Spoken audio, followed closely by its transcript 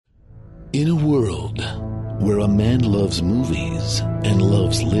In a world where a man loves movies and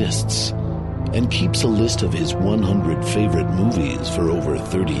loves lists and keeps a list of his 100 favorite movies for over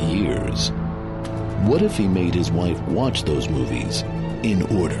 30 years, what if he made his wife watch those movies in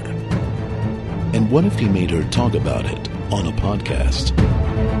order? And what if he made her talk about it on a podcast?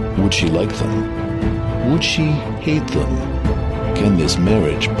 Would she like them? Would she hate them? Can this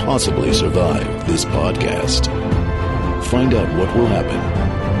marriage possibly survive this podcast? Find out what will happen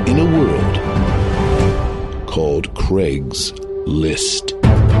in a world called Craig's List.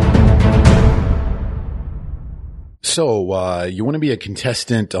 So, you want to be a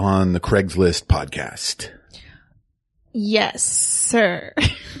contestant on the Craigslist podcast? Yes, sir.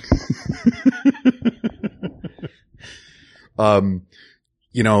 It's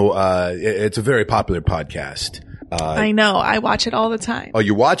a very popular podcast. I know. I watch it all the time. Oh,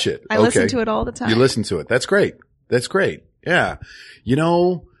 you watch it? I listen to it all the time. You listen to it. That's great. That's great. Yeah.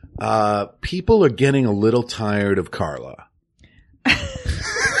 People are getting a little tired of Carla.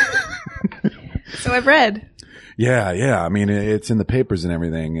 So I've read. Yeah. I mean, it's in the papers and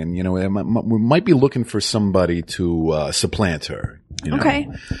everything. And, we might be looking for somebody to supplant her. Okay.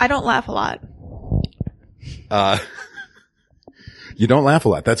 I don't laugh a lot. You don't laugh a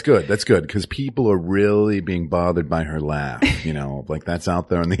lot. That's good. That's good. Because people are really being bothered by her laugh. Like that's out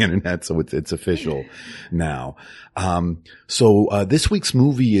there on the internet. So it's official now. So this week's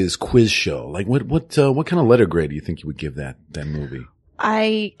movie is Quiz Show. Like what kind of letter grade do you think you would give that movie?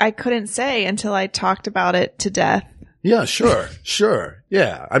 I couldn't say until I talked about it to death. Yeah, sure.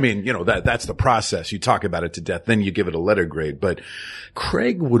 Yeah. I mean, that's the process. You talk about it to death, then you give it a letter grade. But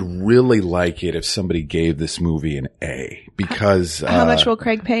Craig would really like it if somebody gave this movie an A because, how much will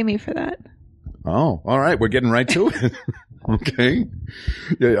Craig pay me for that? Oh, all right. We're getting right to it. Okay.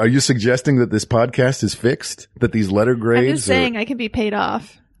 Are you suggesting that this podcast is fixed? That these letter grades? I'm just saying I can be paid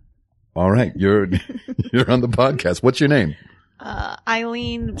off. All right. You're on the podcast. What's your name?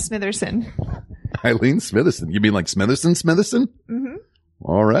 Eileen Smitherson. Eileen Smitherson. You mean like Smitherson? Mm-hmm.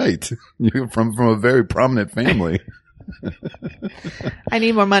 All right. You're from a very prominent family. I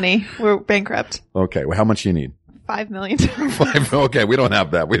need more money. We're bankrupt. Okay. Well, how much do you need? $5 million. Okay. We don't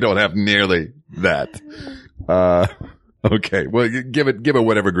have that. We don't have nearly that. Okay. Well, give it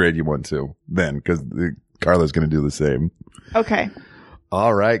whatever grade you want to then, because Carla's going to do the same. Okay.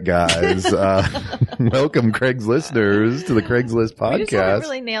 All right, guys. Welcome, Craig's listeners, to the Craigslist podcast. We just haven't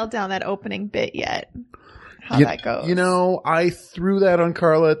really nailed down that opening bit yet. That goes. I threw that on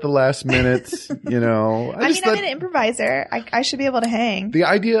Carla at the last minute. I'm an improviser. I should be able to hang. The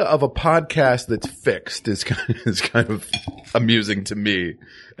idea of a podcast that's fixed is kind of amusing to me,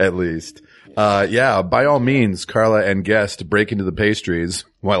 at least. By all means, Carla and guest break into the pastries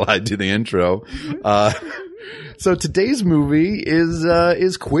while I do the intro. So today's movie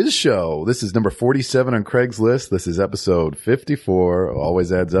is Quiz Show. This is number 47 on Craig's List. This is episode 54.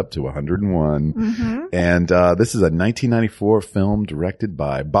 Always adds up to 101. Mm-hmm. And this is a 1994 film directed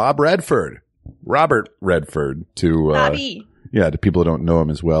by Robert Redford. Bobby. To people who don't know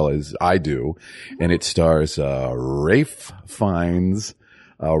him as well as I do. And it stars Ralph Fiennes,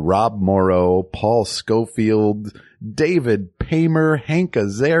 Rob Morrow, Paul Schofield, David Paymer, Hank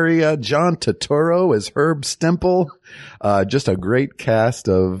Azaria, John Turturro as Herb Stempel. Just a great cast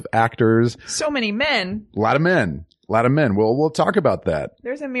of actors. So many men. A lot of men. We'll talk about that.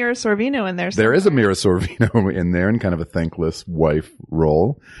 There's a Mira Sorvino in there somewhere. There is a Mira Sorvino in there in kind of a thankless wife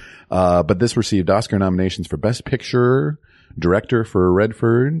role. But this received Oscar nominations for Best Picture, Director for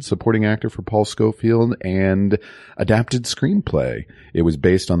Redford, Supporting Actor for Paul Schofield, and Adapted Screenplay. It was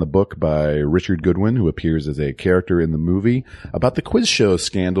based on the book by Richard Goodwin, who appears as a character in the movie, about the quiz show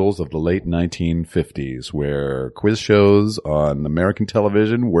scandals of the late 1950s, where quiz shows on American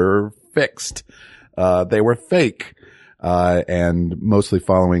television were fixed. They were fake. And mostly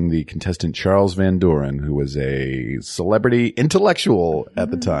following the contestant Charles Van Doren, who was a celebrity intellectual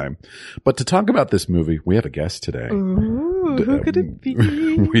at the time. But to talk about this movie, we have a guest today. Ooh, who could it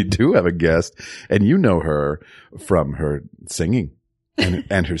be? We do have a guest, and you know her from her singing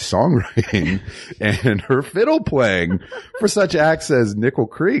and her songwriting and her fiddle playing for such acts as Nickel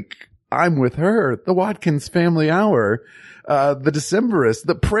Creek, I'm With Her, The Watkins Family Hour, The Decemberists,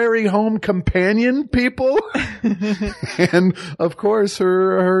 The Prairie Home Companion, people. And of course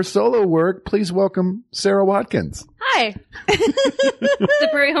her solo work. Please welcome Sarah Watkins. Hi. The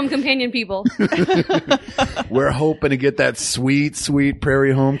Prairie Home Companion people. We're hoping to get that sweet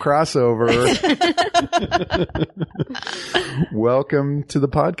Prairie Home crossover. Welcome to the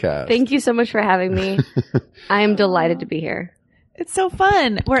podcast. Thank you so much for having me. I am delighted to be here. It's so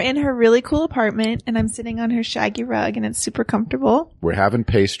fun. We're in her really cool apartment, and I'm sitting on her shaggy rug, and it's super comfortable. We're having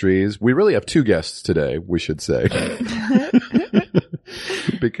pastries. We really have 2 guests today, we should say.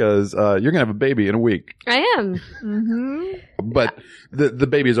 Because you're going to have a baby in a week. I am. Mm-hmm. But the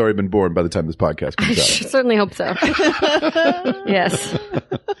baby has already been born by the time this podcast I comes out. certainly hope so. Yes.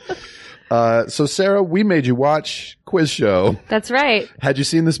 So Sarah, we made you watch Quiz Show. That's right. Had you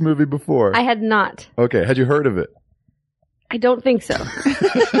seen this movie before? I had not. Okay. Had you heard of it? I don't think so.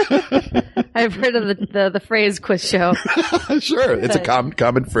 I've heard of the phrase quiz show. Sure. It's a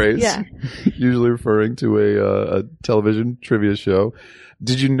common phrase. Yeah. Usually referring to a television trivia show.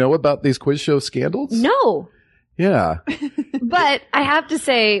 Did you know about these quiz show scandals? No. Yeah. But I have to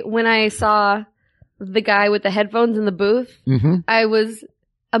say, when I saw the guy with the headphones in the booth, I was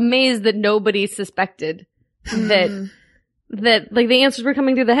amazed that nobody suspected that like the answers were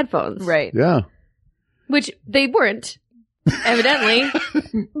coming through the headphones. Right. Yeah. Which they weren't, evidently.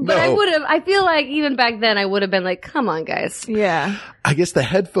 But No. I feel like even back then I would have been like, come on, guys. Yeah. I guess the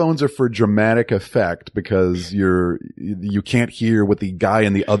headphones are for dramatic effect because you can't hear what the guy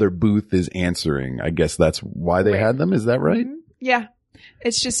in the other booth is answering. I guess that's why they had them. Is that right? Yeah.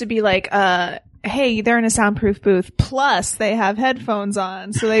 It's just to be like, hey, they're in a soundproof booth, plus they have headphones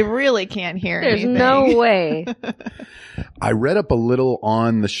on, so they really can't hear There's anything. no way. I read up a little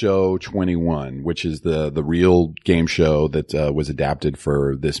on the show 21, which is the real game show that was adapted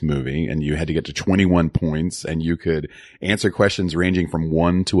for this movie. And you had to get to 21 points and you could answer questions ranging from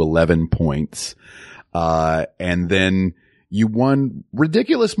 1 to 11 points. And then you won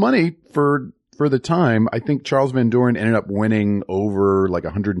ridiculous money for the time. I think Charles Van Doren ended up winning over like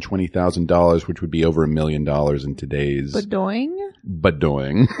 $120,000, which would be over $1 million in today's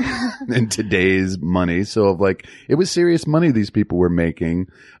Badoing in today's money. So like it was serious money these people were making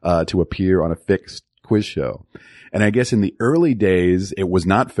to appear on a fixed quiz show. And I guess in the early days it was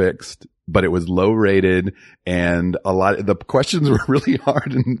not fixed, but it was low rated and the questions were really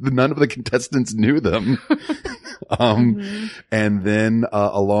hard and none of the contestants knew them. And then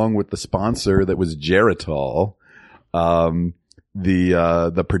along with the sponsor that was Geritol,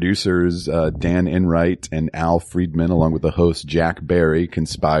 the producers, Dan Enright and Al Friedman, along with the host Jack Barry,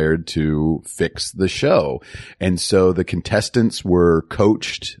 conspired to fix the show. And so the contestants were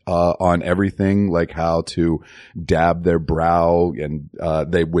coached, on everything, like how to dab their brow, and,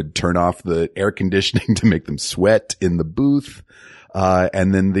 they would turn off the air conditioning to make them sweat in the booth.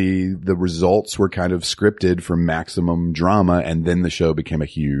 And then the results were kind of scripted for maximum drama. And then the show became a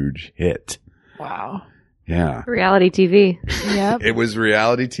huge hit. Wow. Yeah. Reality TV. Yep. It was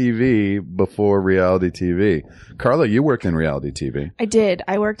reality TV before reality TV. Carla, you worked in reality TV. I did.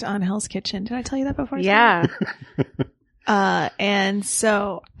 I worked on Hell's Kitchen. Did I tell you that before? Yeah. And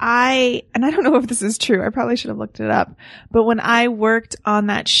so I don't know if this is true. I probably should have looked it up. But when I worked on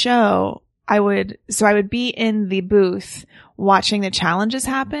that show, I would be in the booth watching the challenges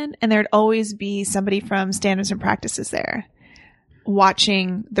happen, and there'd always be somebody from Standards and Practices there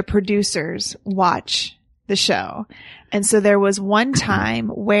watching the producers watch the show. And so there was one time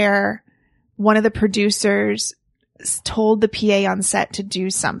where one of the producers told the PA on set to do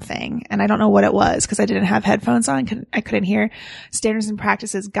something, and I don't know what it was because I didn't have headphones on. I couldn't hear. Standards and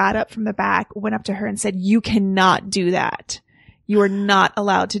Practices got up from the back, went up to her and said, "You cannot do that. You are not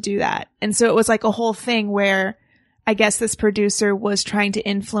allowed to do that." And so it was like a whole thing where I guess this producer was trying to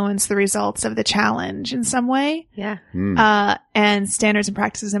influence the results of the challenge in some way. Yeah. And Standards and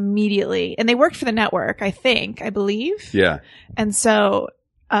Practices immediately, and they worked for the network, I believe. Yeah. And so,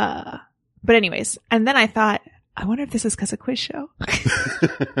 but anyways, and then I thought, I wonder if this is because of Quiz Show.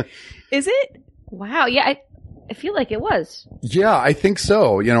 Is it? Wow. Yeah. I feel like it was. Yeah, I think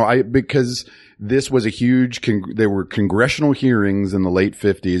so. Because this was a huge, there were congressional hearings in the late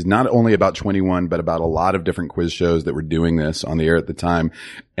 50s, not only about 21, but about a lot of different quiz shows that were doing this on the air at the time.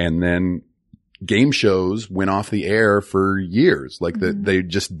 And then game shows went off the air for years. Like they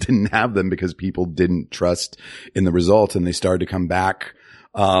just didn't have them because people didn't trust in the results, and they started to come back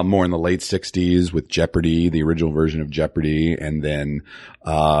more in the late 60s with Jeopardy, the original version of Jeopardy. And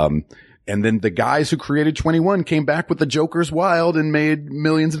then the guys who created 21 came back with the Joker's Wild and made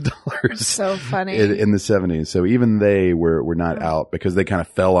millions of dollars. So funny. In the 70s. So even they were not out because they kind of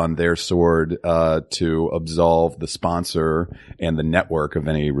fell on their sword, to absolve the sponsor and the network of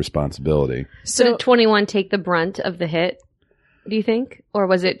any responsibility. So did 21 take the brunt of the hit, do you think? Or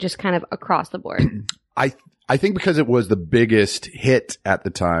was it just kind of across the board? I think because it was the biggest hit at the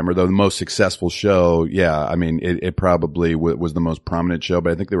time, or the most successful show. Yeah. I mean, it probably was the most prominent show,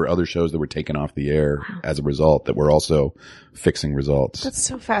 but I think there were other shows that were taken off the air as a result that were also fixing results. That's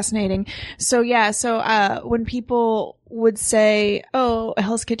so fascinating. So yeah. So, when people would say, "Oh,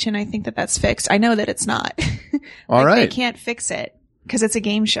 Hell's Kitchen, I think that that's fixed." I know that it's not. All right. They can't fix it because it's a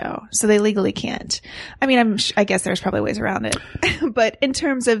game show, so they legally can't. I mean, I guess there's probably ways around it, but in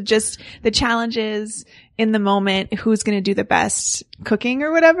terms of just the challenges in the moment, who's going to do the best cooking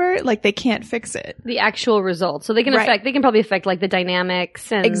or whatever, like they can't fix it. The actual results. So they can they can probably affect like the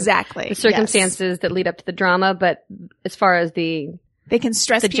dynamics and exactly the circumstances that lead up to the drama. But as far as they can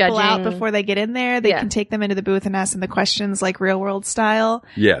stress people out judging. before they get in there. They can take them into the booth and ask them the questions like real world style.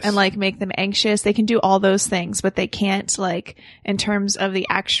 Yes. And like make them anxious. They can do all those things, but they can't like in terms of the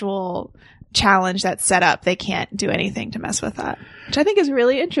actual challenge that's set up, they can't do anything to mess with that, which I think is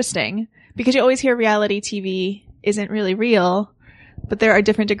really interesting because you always hear reality TV isn't really real, but there are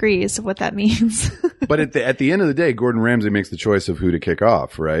different degrees of what that means. But at the end of the day, Gordon Ramsay makes the choice of who to kick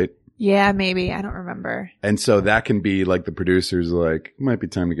off, right? Yeah, maybe. I don't remember. And so that can be like the producers like, might be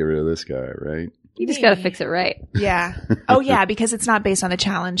time to get rid of this guy, right? You just got to fix it right. Yeah. Oh yeah, because it's not based on the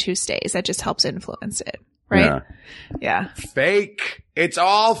challenge who stays. That just helps influence it, right? Yeah. Fake. It's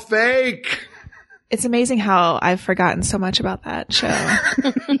all fake. It's amazing how I've forgotten so much about that show.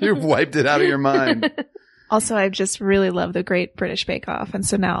 You've wiped it out of your mind. Also, I just really love the Great British Bake Off. And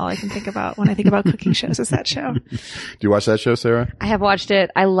so now all I can think about when I think about cooking shows is that show. Do you watch that show, Sarah? I have watched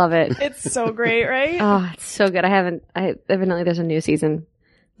it. I love it. It's so great, right? Oh, it's so good. Evidently there's a new season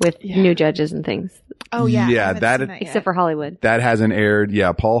with new judges and things. Oh yeah. Yeah, I haven't that- seen yet. Except for Hollywood. That hasn't aired.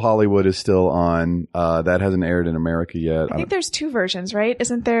 Yeah, Paul Hollywood is still on. That hasn't aired in America yet. I think there's two versions, right?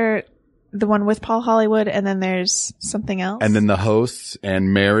 Isn't there the one with Paul Hollywood and then there's something else? And then the hosts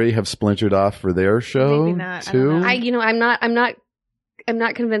and Mary have splintered off for their show Maybe not. I too. don't know. I'm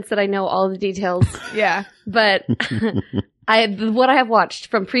not convinced that I know all the details, Yeah. but what I have watched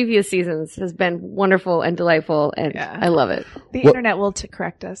from previous seasons has been wonderful and delightful, and Yeah. I love it. The Well- internet will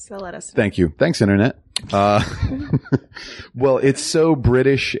correct us. They'll let us know. Thank you. Thanks, Internet. Well, it's so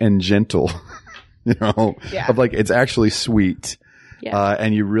British and gentle, you know, Yeah. of like, it's actually sweet. Yeah.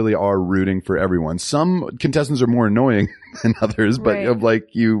 And you really are rooting for everyone. Some contestants are more annoying than others, but Right. of like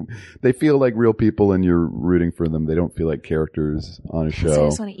they feel like real people and you're rooting for them. They don't feel like characters on a So I show.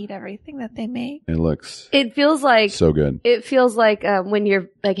 just want to eat everything that they make. It looks It feels like so good. when you're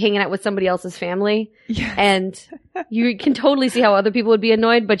like hanging out with somebody else's family, Yeah. and you can totally see how other people would be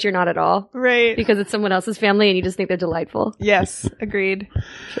annoyed, but you're not at all Right. because it's someone else's family, and you just think they're delightful. Yes. Agreed.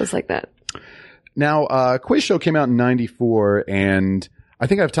 Feels like that. Now, Quiz Show came out in 94, and I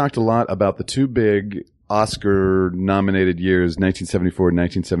think I've talked a lot about the two big Oscar-nominated years, 1974 and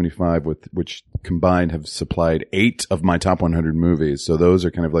 1975, which combined have supplied 8 of my top 100 movies. So those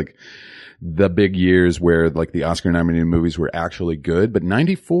are kind of like the big years where like the Oscar-nominated movies were actually good. But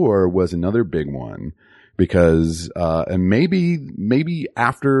 94 was another big one because, and maybe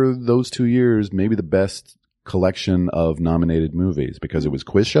after those 2 years, maybe the best collection of nominated movies because it was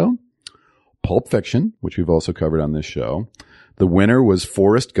Quiz Show, Pulp Fiction, which we've also covered on this show. The winner was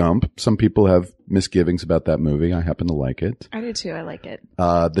Forrest Gump. Some people have misgivings about that movie. I happen to like it. I do too. I like it.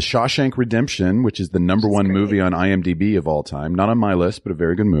 The Shawshank Redemption, which is the number one great. movie on IMDb of all time. Not on my list, but a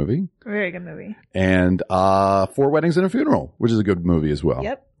very good movie. Very good movie. And Four Weddings and a Funeral, which is a good movie as well.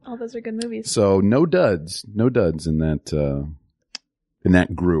 Yep. All those are good movies. So no duds in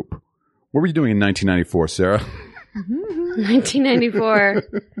that group. What were you doing in 1994, Sarah? 1994.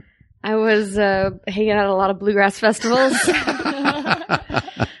 I was hanging out at a lot of bluegrass festivals,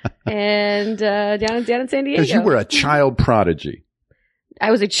 and down in San Diego. Because you were a child prodigy. I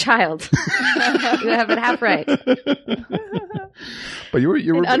was a child. You have it half right. But you were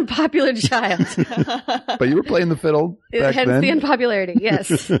An unpopular child. but you were playing the fiddle back Hence then. the unpopularity.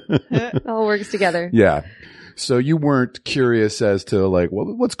 Yes, it all works together. Yeah. So you weren't curious as to like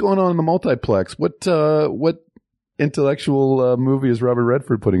what's going on in the multiplex? What intellectual movie is Robert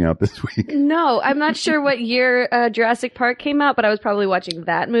Redford putting out this week? No, I'm not sure what year Jurassic Park came out, but I was probably watching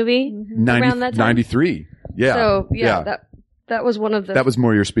that movie around that time. 93. Yeah. So that was one of the. That was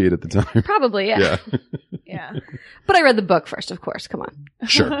more your speed at the time. Probably, yeah. Yeah. Yeah. But I read the book first, of course. Come on.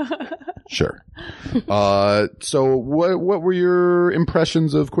 Sure. So what were your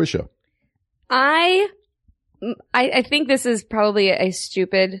impressions of Quiz Show? I think this is probably a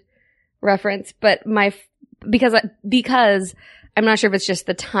stupid reference, but because I'm not sure if it's just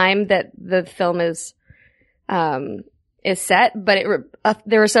the time that the film is set, but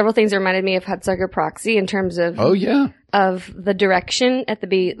there were several things that reminded me of Hudsucker Proxy in terms of of the direction at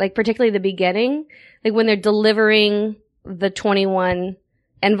particularly the beginning, like when they're delivering the 21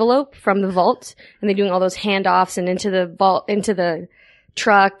 envelope from the vault and they're doing all those handoffs and into the vault, into the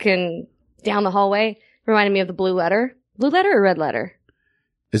truck and down the hallway. Reminded me of the Blue Letter or Red Letter?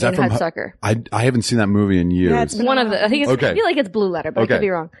 Is that in from Hudsucker. I haven't seen that movie in years. Yeah, it's been One of the, I think it's, Okay. I feel like it's Blue Letter, but I Okay. could be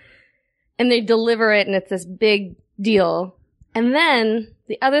wrong. And they deliver it and it's this big deal. And then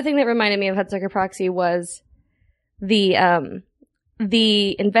the other thing that reminded me of Hudsucker Proxy was the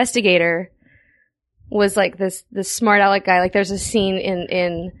investigator was like this smart aleck guy. Like there's a scene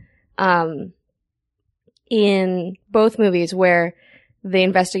in both movies where the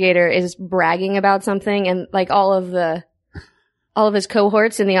investigator is bragging about something and like all of his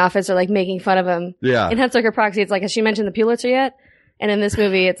cohorts in the office are like making fun of him. Yeah. In Hudsucker Proxy, it's like, has she mentioned the Pulitzer yet? And in this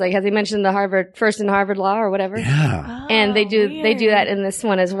movie, it's like, has he mentioned the Harvard Law or whatever? Yeah. And they do weird. that in this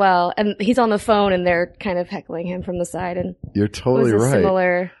one as well. And he's on the phone and they're kind of heckling him from the side. And You're it totally was a right.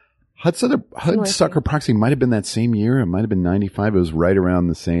 similar. Hudsucker Proxy might have been that same year. It might have been 95. It was right around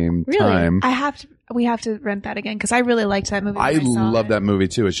the same Really? time. We have to rent that again because I really liked that movie. when I saw love it. that movie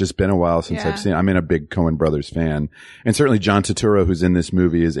too. It's just been a while since Yeah. I've seen it. I'm a big Coen Brothers fan. And certainly John Turturro, who's in this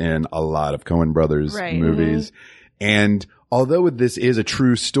movie, is in a lot of Coen Brothers Right. movies. And although this is a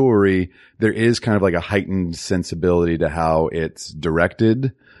true story, there is kind of like a heightened sensibility to how it's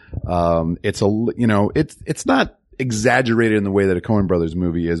directed. It's not exaggerated in the way that a Coen Brothers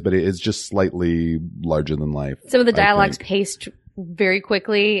movie is, but it is just slightly larger than life. Some of the I dialogue's think. paced very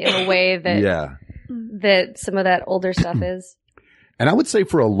quickly in a way that Yeah. that some of that older stuff is. And I would say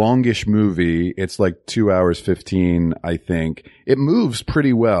for a longish movie, it's like 2 hours, 15, I think. It moves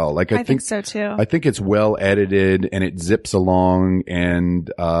pretty well. Like, I think so too. I think it's well edited and it zips along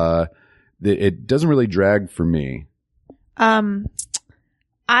and, it doesn't really drag for me.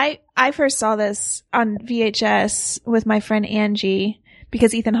 I first saw this on VHS with my friend Angie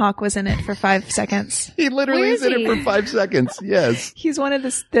because Ethan Hawke was in it for 5 seconds. He literally Where is is in he? it for 5 seconds. Yes. He's one of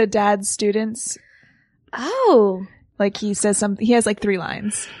the dad's students. Oh. Like he says something. He has like 3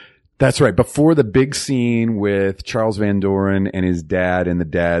 lines. That's right. Before the big scene with Charles Van Doren and his dad in the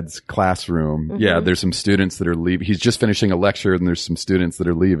dad's classroom. Mm-hmm. Yeah. There's some students that are leaving. He's just finishing a lecture and there's some students that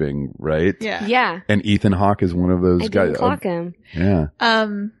are leaving, right? Yeah. Yeah. And Ethan Hawke is one of those I guys. didn't clock him. Yeah.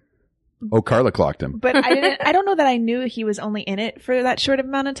 Oh, Carla clocked him. But I don't know that I knew he was only in it for that short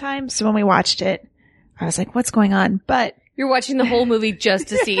amount of time. So when we watched it, I was like, what's going on? But You're watching the whole movie just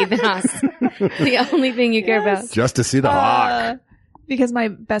to see Ethan Hawke. The only thing you care about. Just to see the Hawk. because my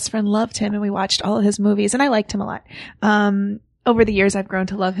best friend loved him and we watched all of his movies and I liked him a lot. Over the years, I've grown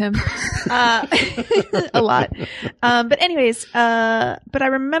to love him, a lot. But anyways, but I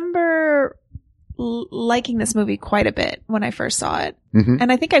remember liking this movie quite a bit when I first saw it. Mm-hmm.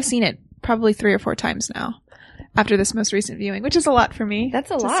 And I think I've seen it probably 3 or 4 times now after this most recent viewing, which is a lot for me.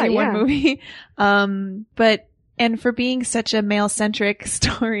 That's a to lot, see yeah. one movie. And for being such a male centric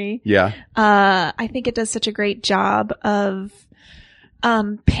story, Yeah. I think it does such a great job of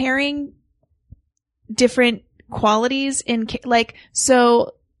pairing different qualities in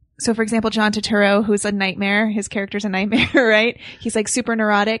so for example, John Turturro, who's a nightmare, his character's a nightmare, right? He's like super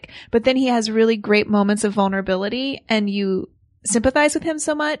neurotic, but then he has really great moments of vulnerability and you sympathize with him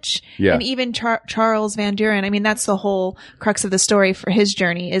so much. Yeah. And even Charles Van Doren, I mean, that's the whole crux of the story for his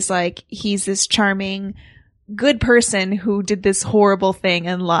journey is like, he's this charming, good person who did this horrible thing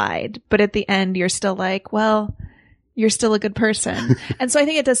and lied. But at the end, you're still like, well, you're still a good person. And so I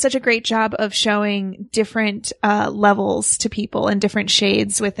think it does such a great job of showing different levels to people and different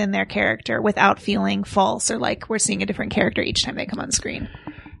shades within their character without feeling false or like we're seeing a different character each time they come on screen.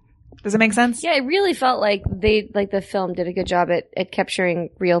 Does it make sense? Yeah, it really felt like the film did a good job at capturing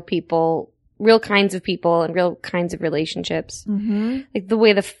real people, real kinds of people and real kinds of relationships. Mm-hmm. Like the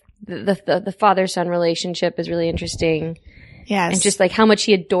way the father-son relationship is really interesting. Yes. And just like how much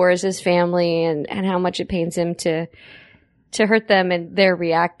he adores his family and how much it pains him to hurt them and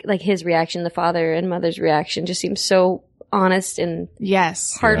his reaction, the father and mother's reaction just seems so honest and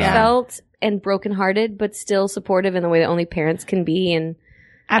yes. heartfelt and brokenhearted, but still supportive in the way that only parents can be. And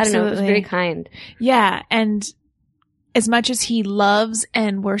Absolutely. I don't know, it was very kind. Yeah. And as much as he loves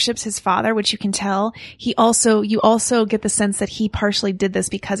and worships his father, which you can tell, you also get the sense that he partially did this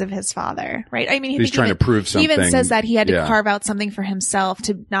because of his father, right? I mean, He's trying to prove something. He even says that he had to Yeah. carve out something for himself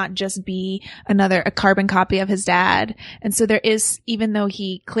to not just be a carbon copy of his dad. And so there is, even though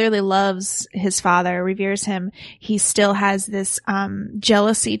he clearly loves his father, reveres him, he still has this,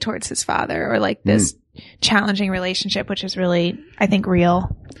 jealousy towards his father or like this challenging relationship, which is really, I think,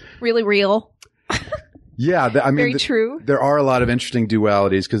 real. Really real. Yeah. Very true. There are a lot of interesting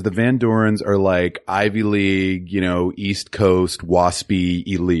dualities because the Van Dorens are like Ivy League, East Coast waspy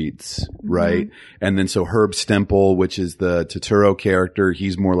elites, right? And then so Herb Stempel, which is the Turturro character,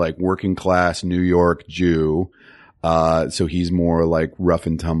 he's more like working class New York Jew. So he's more like rough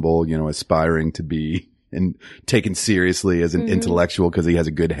and tumble, aspiring to be and taken seriously as an intellectual because he has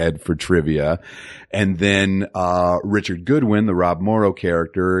a good head for trivia. And then, Richard Goodwin, the Rob Morrow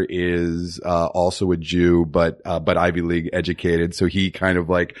character, is, also a Jew, but Ivy League educated. So he kind of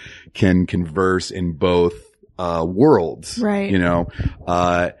like can converse in both, worlds. Right. You know,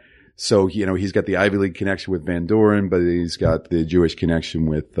 so, you know, he's got the Ivy League connection with Van Doren, but he's got the Jewish connection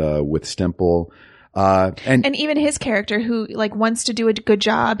with Stemple. And even his character who like wants to do a good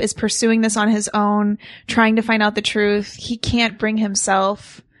job is pursuing this on his own, trying to find out the truth. He can't bring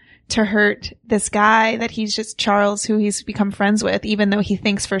himself to hurt this guy that he's just Charles, who he's become friends with, even though he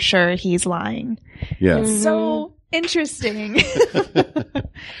thinks for sure he's lying. yeah. So interesting.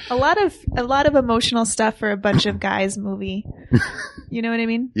 a lot of emotional stuff for a bunch of guys movie. You know what I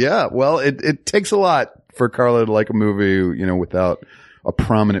mean? Yeah. Well, it takes a lot for Carla to like a movie, you know, without a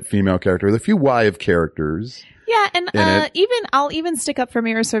prominent female character. There's a few wife characters. Yeah, and I'll even stick up for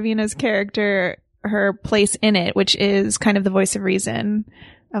Mira Sorvino's character, her place in it, which is kind of the voice of reason,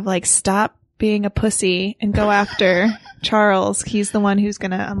 of like, stop being a pussy and go after Charles. He's the one who's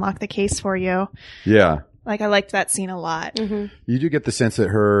going to unlock the case for you. Yeah. Like, I liked that scene a lot. Mm-hmm. You do get the sense that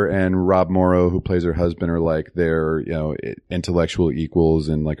her and Rob Morrow, who plays her husband, are like they're, you know, intellectual equals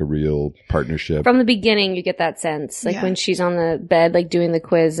and like a real partnership. From the beginning, you get that sense. Like Yeah. when she's on the bed, like doing the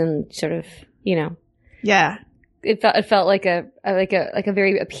quiz and sort of, you know, Yeah. it felt like a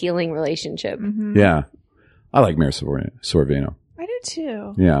very appealing relationship. Mm-hmm. Yeah. I like Mira Sorvino. I do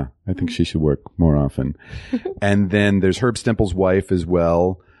too. Yeah. I think she should work more often. And then there's Herb Stemple's wife as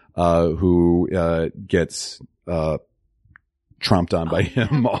well, who gets tromped on by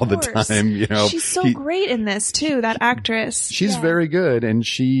him all the course. time. You know, She's so great in this too, that actress. She's Yeah. very good, and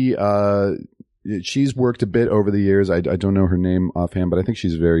she's worked a bit over the years. I don't know her name offhand, but I think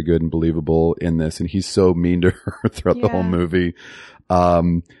she's very good and believable in this. And he's so mean to her throughout the whole Yeah. movie.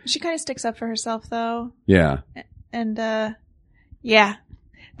 She kind of sticks up for herself though. Yeah. And, yeah,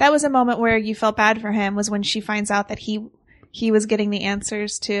 that was a moment where you felt bad for him, was when she finds out that he was getting the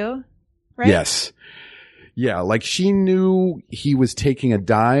answers too. Right? Yes. Yeah. Like she knew he was taking a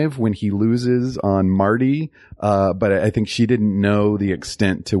dive when he loses on Marty. But I think she didn't know the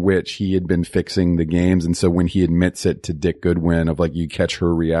extent to which he had been fixing the games. And so when he admits it to Dick Goodwin, of like, you catch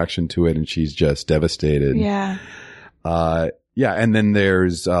her reaction to it and she's just devastated. Yeah. Yeah. And then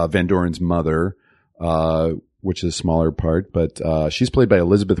there's, Van Doren's mother, which is a smaller part, but, she's played by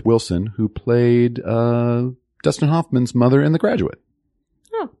Elizabeth Wilson, who played, Dustin Hoffman's mother in The Graduate.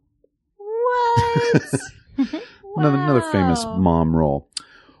 What? Another famous mom role.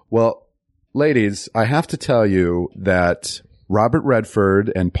 Well, ladies, I have to tell you that Robert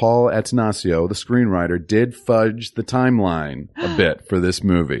Redford and Paul Attanasio, the screenwriter, did fudge the timeline a bit for this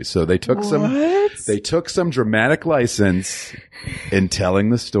movie. So they took some dramatic license in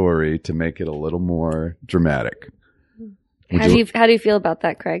telling the story to make it a little more dramatic. How do you feel about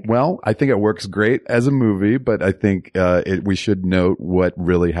that, Craig? Well, I think it works great as a movie, but I think we should note what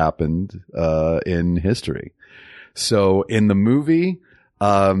really happened in history. So in the movie,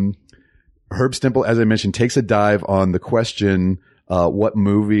 Herb Stemple, as I mentioned, takes a dive on the question, what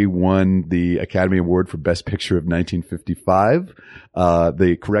movie won the Academy Award for Best Picture of 1955?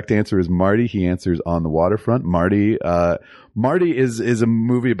 The correct answer is Marty. He answers On the Waterfront. Marty is a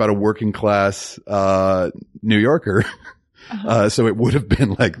movie about a working class New Yorker. So it would have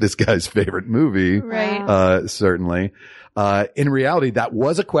been like this guy's favorite movie. Right. Certainly. In reality, that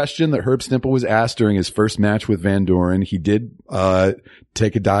was a question that Herb Stemple was asked during his first match with Van Doren. He did,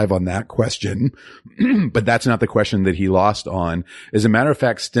 take a dive on that question, but that's not the question that he lost on. As a matter of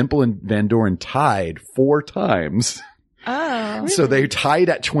fact, Stemple and Van Doren tied 4 times. Oh. So they tied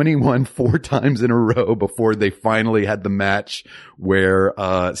at 21 4 times in a row before they finally had the match where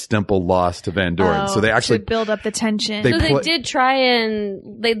Stemple lost to Van Doren. So they actually to build up the tension. They So they did try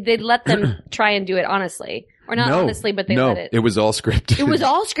and they let them try and do it honestly, or not honestly, but they let it. It was all scripted. It was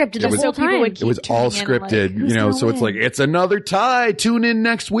all scripted the whole time. It was all scripted, you know, so it's like, it's another tie. Tune in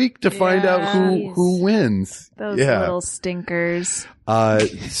next week to find out who wins. Those little stinkers.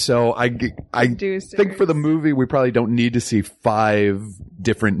 So I think for the movie, we probably don't need to see 5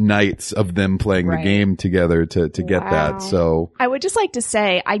 different nights of them playing the game together to get that. So I would just like to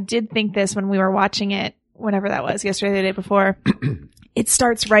say, I did think this when we were watching it, whenever that was, yesterday, the day before. It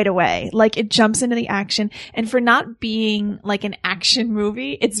starts right away. Like, it jumps into the action. And for not being like an action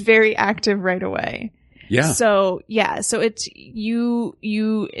movie, it's very active right away. yeah. So it's,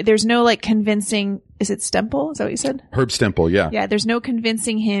 there's no like convincing, is it Stemple? Is that what you said? Herb Stemple, yeah. Yeah, there's no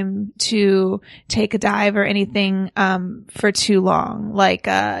convincing him to take a dive or anything, for too long. Like,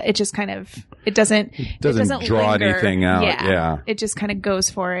 it just kind of, it doesn't Doesn't draw linger. anything out, yeah. It just kind of goes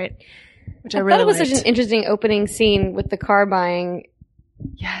for it. which I really thought it was liked. such an interesting opening scene with the car buying.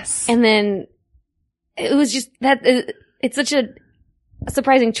 Yes. And then it was just that it's such a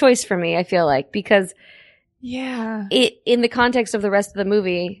surprising choice for me, I feel like, because yeah. in the context of the rest of the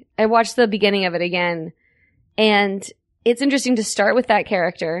movie, I watched the beginning of it again, and it's interesting to start with that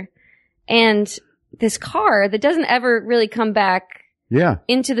character and this car that doesn't ever really come back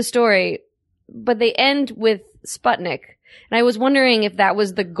into the story, but they end with Sputnik. And I was wondering if that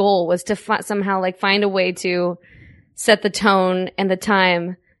was the goal, was to somehow like find a way to set the tone and the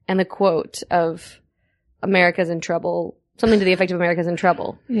time and the quote of America's in trouble, something to the effect of America's in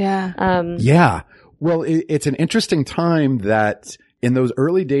trouble. Yeah. Yeah. Well, it's an interesting time that in those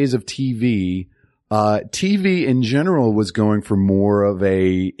early days of TV, TV in general was going for more of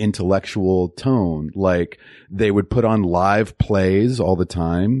a intellectual tone. Like they would put on live plays all the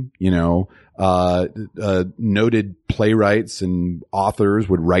time, you know, noted playwrights and authors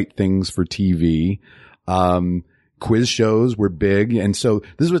would write things for TV. Quiz shows were big. And so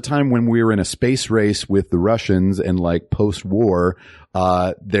this was a time when we were in a space race with the Russians and like post-war,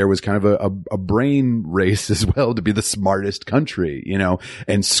 there was kind of a brain race as well to be the smartest country, you know,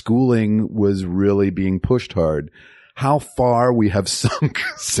 and schooling was really being pushed hard. How far we have sunk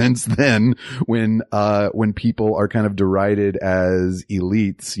since then when people are kind of derided as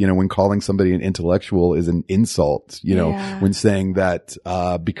elites, you know, when calling somebody an intellectual is an insult, you know, when saying that,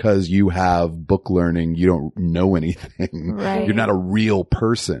 because you have book learning, you don't know anything. Right. You're not a real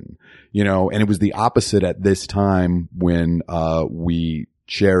person, you know, and it was the opposite at this time when, we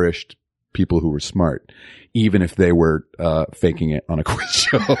cherished people who were smart, even if they were faking it on a quiz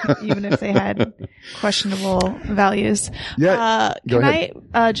show. Even if they had questionable values. Yeah. Can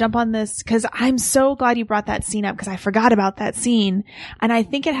I jump on this? Because I'm so glad you brought that scene up, because I forgot about that scene. And I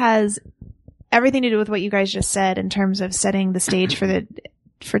think it has everything to do with what you guys just said in terms of setting the stage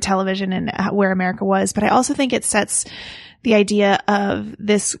for television and where America was. But I also think it sets the idea of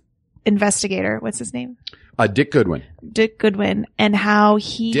this investigator. What's his name? Dick Goodwin. Dick Goodwin, and how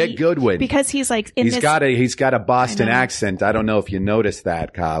Dick Goodwin. because he's like he's got a Boston accent. I don't know if you noticed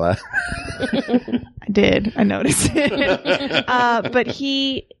that, Carla. I did. I noticed it. But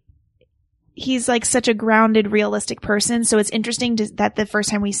he's like such a grounded, realistic person. So it's interesting that the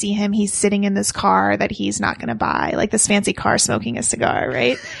first time we see him, he's sitting in this car that he's not going to buy, like this fancy car, smoking a cigar,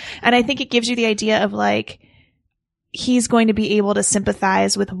 right? And I think it gives you the idea of like, he's going to be able to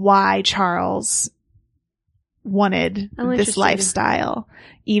sympathize with why Charles wanted this lifestyle,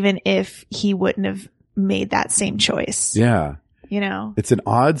 even if he wouldn't have made that same choice. Yeah. You know? It's an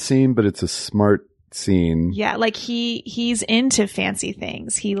odd scene, but it's a smart scene. Yeah, like he's into fancy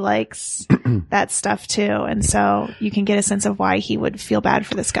things. He likes that stuff too. And so you can get a sense of why he would feel bad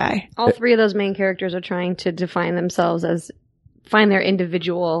for this guy. All three of those main characters are trying to define themselves as find their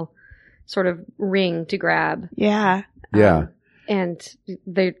individual sort of ring to grab. Yeah. Yeah. And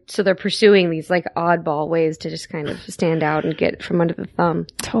they're pursuing these like oddball ways to just kind of stand out and get from under the thumb.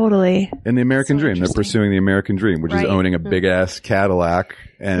 Totally. And the American Dream. They're pursuing the American Dream, which is owning a big ass Cadillac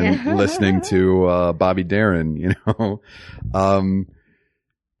and listening to Bobby Darin, you know.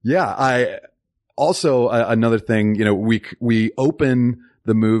 I also another thing, you know, we open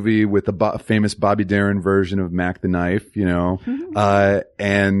the movie with the famous Bobby Darin version of Mac the Knife, you know,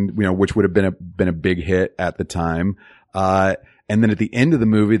 and you know, which would have been a big hit at the time. And then at the end of the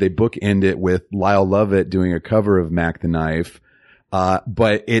movie, they bookend it with Lyle Lovett doing a cover of Mac the Knife.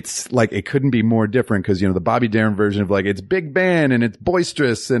 But it's like, it couldn't be more different because, you know, the Bobby Darin version of like, it's big band and it's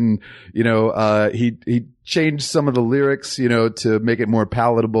boisterous and, you know, he changed some of the lyrics, you know, to make it more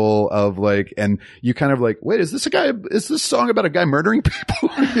palatable of like, and you kind of like, wait, is this song about a guy murdering people?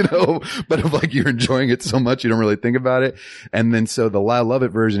 You know, but of like, you're enjoying it so much, you don't really think about it. And then so the Lyle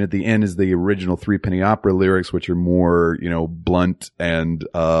Lovett version at the end is the original Three Penny Opera lyrics, which are more, you know, blunt and,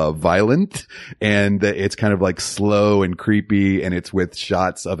 violent. And it's kind of like slow and creepy and it's with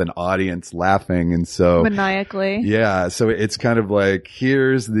shots of an audience laughing. And so maniacally. Yeah. So it's kind of like,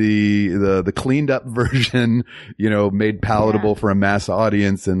 here's the cleaned up version, you know, made palatable for a mass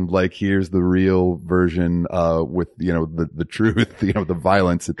audience. And like, here's the real version, with, you know, the truth, you know, the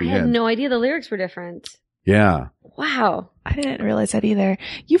violence at the end. I had no idea the lyrics were different. Yeah. Wow. I didn't realize that either.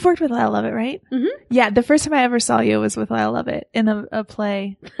 You've worked with Lyle Lovett, right? Mm-hmm. Yeah. The first time I ever saw you was with Lyle Lovett in a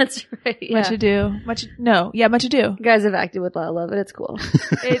play. That's right. Yeah. Much Ado. Much Ado. You guys have acted with Lyle Lovett. It's cool.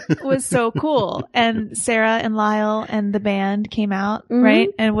 It was so cool. And Sarah and Lyle and the band came out, right?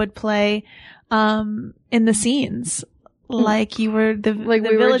 And would play, in the scenes. Like you were the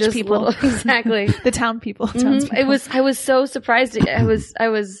village people. Exactly. The town people. I was so surprised. I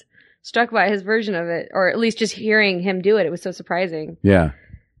was struck by his version of it, or at least just hearing him do it. It was so surprising. Yeah.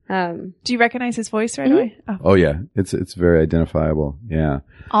 Do you recognize his voice right away? Oh yeah, it's very identifiable. Yeah.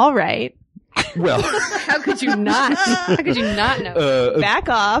 All right. Well, How could you not? How could you not know? Back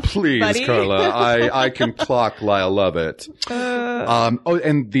off, please, buddy. Carla. I can clock Lyle Lovett.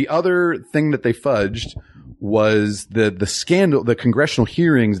 And the other thing that they fudged was the scandal. The congressional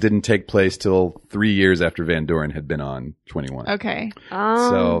hearings didn't take place till 3 years after Van Doren had been on 21. Okay.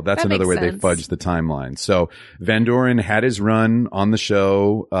 So that's that another way makes they sense. fudged the timeline. So Van Doren had his run on the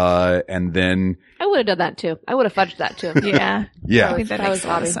show, and then I would have done that too. I would have fudged that too. Yeah. Yeah. I think that That makes was a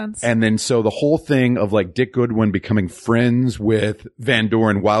lot of Bobby. sense. And then so the whole thing of like Dick Goodwin becoming friends with Van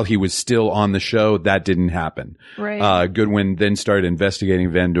Doren while he was still on the show, that didn't happen. Right. Goodwin then started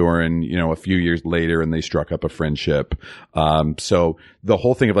investigating Van Doren, a few years later, and they struck up a friendship. So the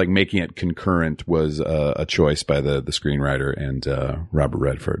whole thing of like making it concurrent was a choice by the screenwriter and Robert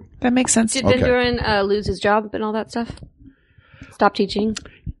Redford. That makes sense. Did Okay. Van Doren lose his job and all that stuff? Stop teaching?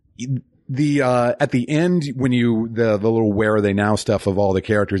 The at the end, when the little where are they now stuff of all the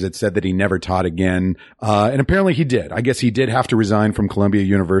characters, it said that he never taught again. And apparently he did. I guess he did have to resign from Columbia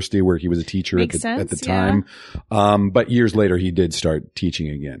University where he was a teacher Makes at sense, the time. But years later he did start teaching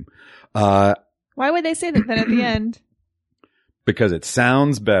again. Why would they say that then at the end? Because it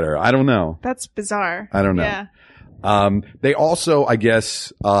sounds better. I don't know. That's bizarre. I don't know. Yeah. They also, I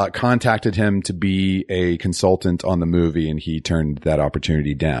guess, contacted him to be a consultant on the movie, and he turned that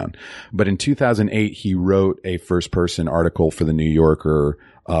opportunity down. But in 2008, he wrote a first-person article for the New Yorker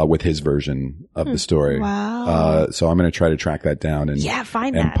with his version of the story. Wow. So I'm going to try to track that down and Yeah,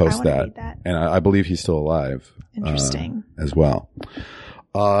 find and that. post I wanna that. read that. And I believe he's still alive. Interesting. As well.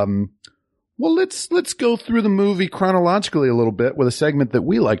 Well, let's go through the movie chronologically a little bit with a segment that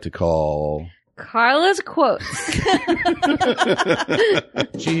we like to call. Carla's quotes.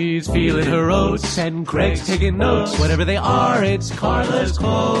 She's feeling her oats and Craig's taking notes. Whatever they are, it's Carla's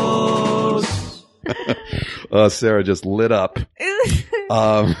quotes. Sarah just lit up.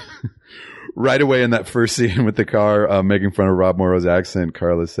 Right away in that first scene with the car, making fun of Rob Morrow's accent,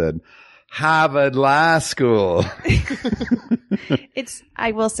 Carla said, Harvard Law School.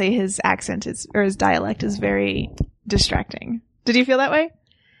 I will say his accent his dialect is very distracting. Did you feel that way?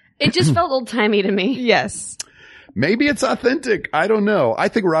 It just felt old-timey to me. Yes. Maybe it's authentic. I don't know. I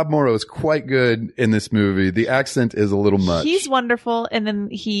think Rob Morrow is quite good in this movie. The accent is a little much. He's wonderful, and then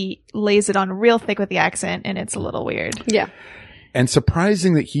he lays it on real thick with the accent, and it's a little weird. Yeah. And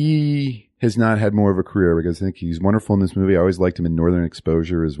surprising that he has not had more of a career, because I think he's wonderful in this movie. I always liked him in Northern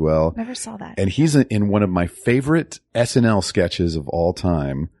Exposure as well. Never saw that. And he's in one of my favorite SNL sketches of all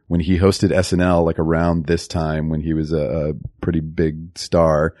time when he hosted SNL, like around this time when he was a pretty big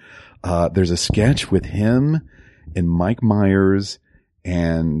star. There's a sketch with him and Mike Myers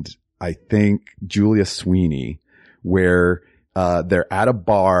and I think Julia Sweeney where they're at a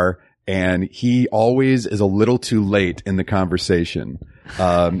bar and he always is a little too late in the conversation.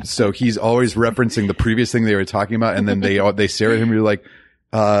 So he's always referencing the previous thing they were talking about, and then they stare at him and you're like,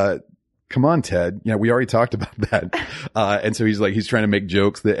 come on, Ted. We already talked about that. And so he's trying to make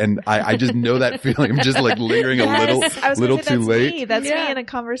jokes and I just know that feeling. I'm just like lingering I was a little gonna say, too that's late. Me. That's Yeah. me in a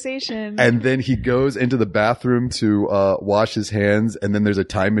conversation. And then he goes into the bathroom to wash his hands, and then there's a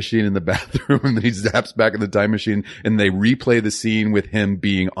time machine in the bathroom, and then he zaps back in the time machine, and they replay the scene with him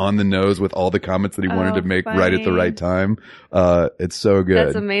being on the nose with all the comments that he wanted to make right at the funny. right time. It's so good.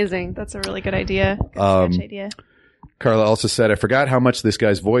 That's amazing. That's a really good idea. Good sketch idea. Carla also said, I forgot how much this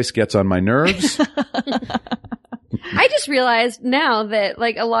guy's voice gets on my nerves. I just realized now that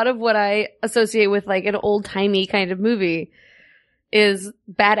like a lot of what I associate with like an old-timey kind of movie is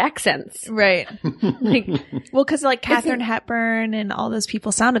bad accents. Right. Like, Well, because like Katharine Hepburn and all those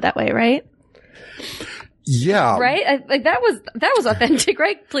people sounded that way, right? Yeah. right? Like that was authentic,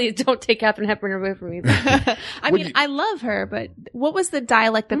 right? Please don't take Katharine Hepburn away from me. I mean, I love her, but what was the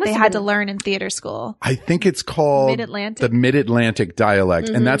dialect that Must they have had been- to learn in theater school? I think it's called Mid-Atlantic? the Mid-Atlantic dialect.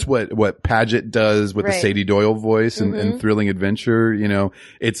 And that's what Paget does with the Right. Sadie Doyle voice and Thrilling Adventure.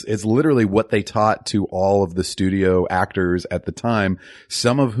 It's literally what they taught to all of the studio actors at the time,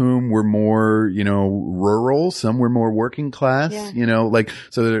 some of whom were more, rural, some were more working class, Yeah.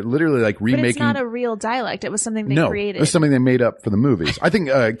 so they're literally like remaking. But it's not a real dialect. It was something they no, created. it was something they made up for the movies. I think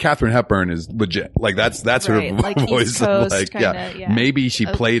Katharine Hepburn is legit. Like that's her Right, like voice. East Coast like kinda, yeah. maybe she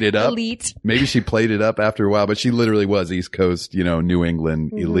played it up. Elite. Maybe she played it up after a while, but she literally was East Coast, New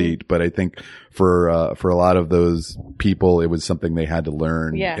England elite. But I think for a lot of those people, it was something they had to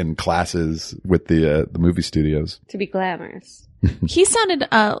learn Yeah. in classes with the movie studios. To be glamorous. He sounded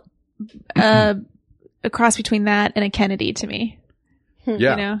a cross between that and a Kennedy to me.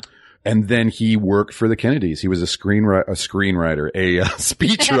 Yeah. You know? And then he worked for the Kennedys. He was a speechwriter,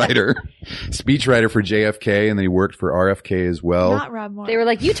 speechwriter for JFK, and then he worked for RFK as well. Not Rob Morris. They were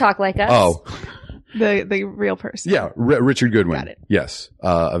like, you talk like us. Oh, the real person. yeah, Richard Goodwin. Got it. Yes,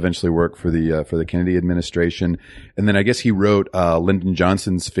 eventually worked for the Kennedy administration, and then I guess he wrote Lyndon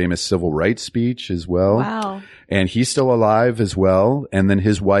Johnson's famous civil rights speech as well. Wow. And he's still alive as well. And then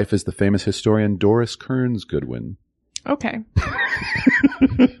his wife is the famous historian Doris Kearns Goodwin, Okay.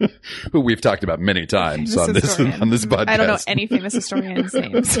 who we've talked about many times on this historian. podcast. I don't know any famous historians'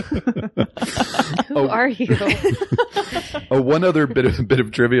 names. Who are you? One other bit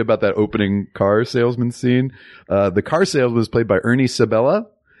of trivia about that opening car salesman scene. The car salesman was played by Ernie Sabella,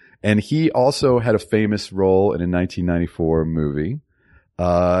 and he also had a famous role in a 1994 movie.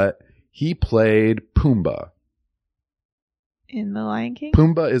 He played Pumbaa. In The Lion King?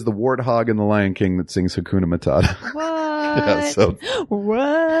 Pumbaa is the warthog in The Lion King that sings Hakuna Matata. What? Yeah, so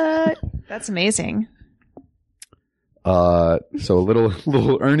What? That's amazing. a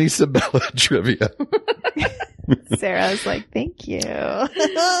little Ernie Sabella trivia. Sarah's like, thank you.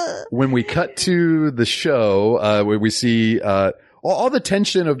 When we cut to the show, where we see, all the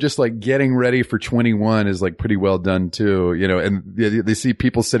tension of just like getting ready for 21 is like pretty well done too, and they see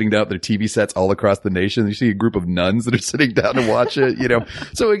people sitting down at their TV sets all across the nation. You see a group of nuns that are sitting down to watch it,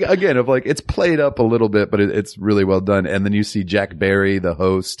 So again, it's played up a little bit, but it's really well done. And then you see Jack Barry, the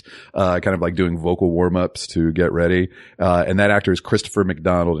host, kind of like doing vocal warm-ups to get ready. And that actor is Christopher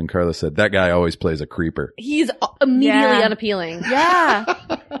McDonald. And Carla said that guy always plays a creeper. He's immediately Yeah. unappealing. Yeah.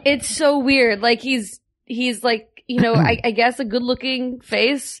 It's so weird. Like he's like, I guess a good looking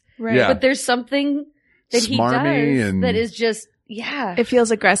face, Right. Yeah. but there's something that he Smarmy does and- that is just, yeah. It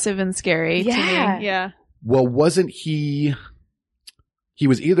feels aggressive and scary Yeah. to me. Yeah. Well, wasn't he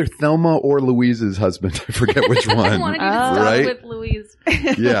was either Thelma or Louise's husband. I forget which I one. wanted you to stop Right? with Louise.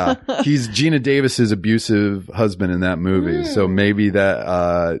 Yeah. He's Gina Davis's abusive husband in that movie. So maybe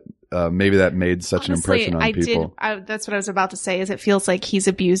that made such an Honestly, impression on people. that's what I was about to say, is it feels like he's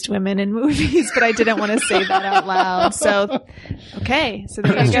abused women in movies, but I didn't want to say that out loud. So, okay. So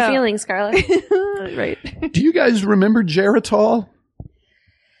there you What's your go. feelings, Scarlett? Right. Do you guys remember Geritol?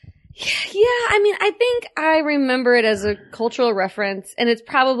 Yeah, I think I remember it as a cultural reference, and it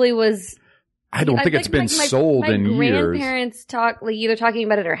probably was. I don't think it's been sold in my years. grandparents either talking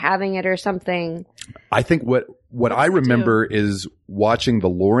about it or having it or something. I think what I remember is watching the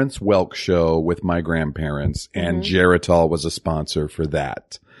Lawrence Welk show with my grandparents, and Geritol was a sponsor for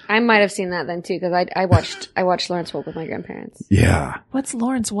that. I might have seen that then too, because I watched Lawrence Welk with my grandparents. Yeah. What's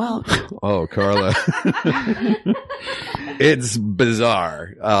Lawrence Welk? Oh, Carla. It's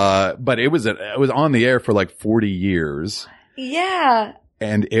bizarre. But it was on the air for like 40 years. Yeah.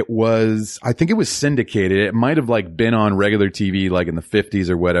 And I think it was syndicated. It might have like been on regular TV like in the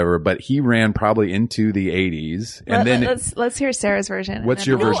 50s or whatever, but he ran probably into the 80s. And then let's hear Sarah's version. and What's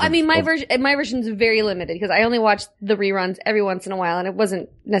then your I'll- version? My version's very limited because I only watched the reruns every once in a while, and it wasn't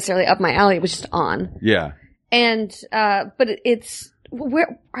necessarily up my alley. It was just on. yeah. And but it's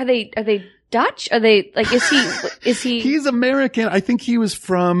where are they? Are they Dutch? Are they like? Is he? He's American. I think he was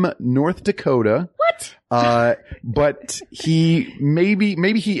from North Dakota. What? But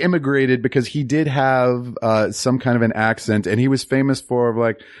maybe he immigrated because he did have, some kind of an accent, and he was famous for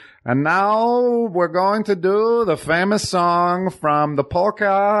like, and now we're going to do the famous song from the polka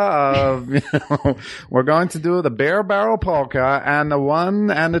of, we're going to do the Bear Barrel Polka and the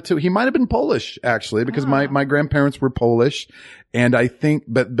 1 and the 2. He might have been Polish actually, because my grandparents were Polish. And I think,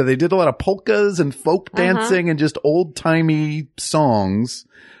 but they did a lot of polkas and folk dancing and just old timey songs.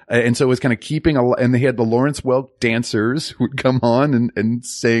 And so it was kind of and they had the Lawrence Welk dancers who would come on and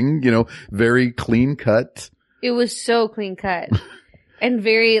sing, very clean cut. It was so clean cut and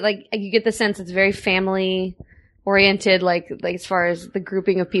very like you get the sense it's very family oriented, like as far as the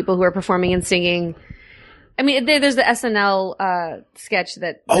grouping of people who are performing and singing. I mean, there's the SNL sketch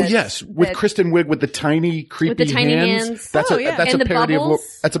that. Oh yes, with Kristen Wiig with the tiny creepy with the tiny hands. That's Oh, yeah. that's And a the parody bubbles.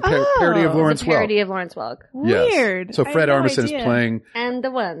 of that's a parody of Lawrence It's a parody Welk. of Lawrence Welk. Yes. Weird. So I Fred had no Armisen is idea. playing. And the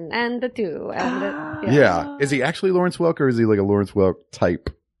 1 and the 2 and the Yeah. Is he actually Lawrence Welk, or is he like a Lawrence Welk type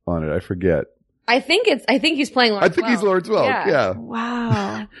on it? I forget. I think he's playing Lawrence I think Welk. he's Lawrence Welk. Yeah.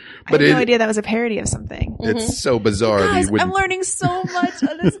 Wow. But I had no idea that was a parody of something. It's so bizarre. Guys, He wouldn't- I'm learning so much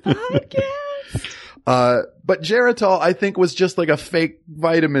on this podcast. But Geritol, I think, was just like a fake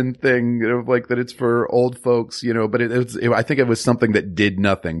vitamin thing, like that it's for old folks, but I think it was something that did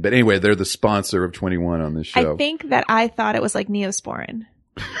nothing. But anyway, they're the sponsor of 21 on this show. I think that I thought it was like Neosporin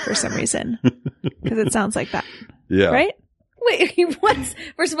for some reason. Because it sounds like that. Yeah. Right? Wait, what?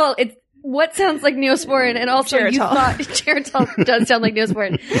 First of all, what sounds like Neosporin, and also you Geritol. thought Geritol does sound like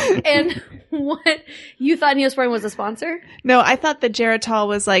Neosporin, and what you thought Neosporin was a sponsor? No, I thought that Geritol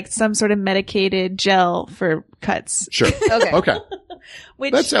was like some sort of medicated gel for cuts. Sure. Okay. Okay.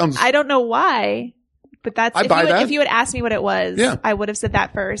 Which That sounds- I don't know why, but that's I buy that. If you had asked me what it was, Yeah. I would have said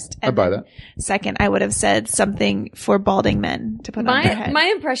that first. I buy that. Second, I would have said something for balding men to put on their head. My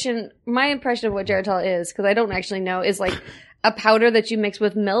impression of what Geritol is, because I don't actually know, is like a powder that you mix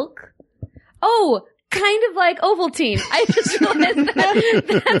with milk. Oh, kind of like Ovaltine. I just realized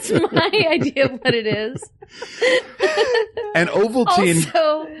that's my idea of what it is. And Ovaltine.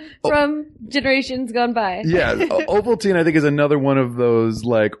 Also from generations gone by. Yeah, Ovaltine, I think, is another one of those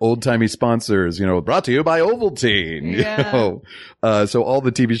like old timey sponsors. Brought to you by Ovaltine. Yeah. So all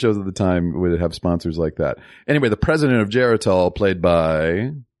the TV shows at the time would have sponsors like that. Anyway, the president of Geritol, played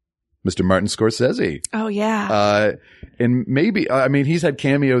by Mr. Martin Scorsese. Oh yeah. And maybe, he's had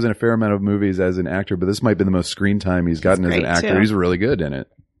cameos in a fair amount of movies as an actor, but this might be the most screen time he's gotten as an great, actor. too. He's really good in it.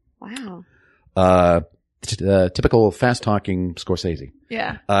 Wow. Typical fast talking Scorsese.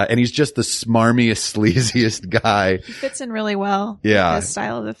 Yeah. And he's just the smarmiest, sleaziest guy. He fits in really well. Yeah. With the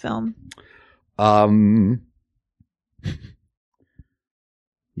style of the film.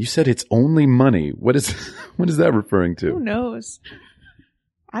 You said it's only money. What is that referring Who to? knows?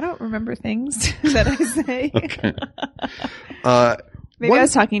 I don't remember things that I say. Okay. Maybe One- I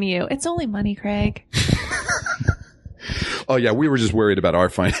was talking to you. It's only money, Craig. Oh yeah, we were just worried about our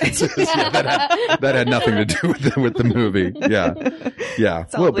finances. Yeah, that had nothing to do with the movie. Yeah.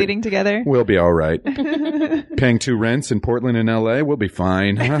 It's all bleeding together. We'll be all right. Paying 2 rents in Portland and LA, we'll be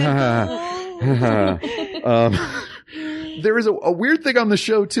fine. There is a weird thing on the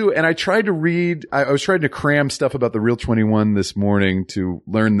show too, and I tried to read, I was trying to cram stuff about the Real 21 this morning to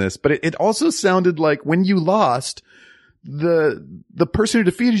learn this, but it also sounded like when you lost, the person who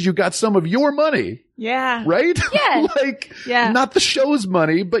defeated you got some of your money, Yeah. right? Yeah. Yeah. Not the show's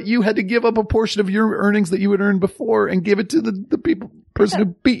money, but you had to give up a portion of your earnings that you had earned before and give it to the person who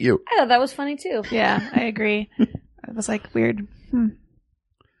beat you. I thought that was funny too. Yeah, I agree. It was like weird.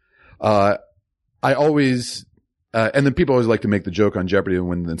 I always, and then people always like to make the joke on Jeopardy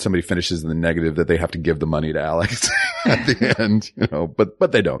when somebody finishes in the negative that they have to give the money to Alex at the end,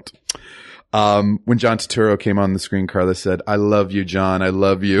 but they don't. When John Turturro came on the screen, Carla said, "I love you, John. I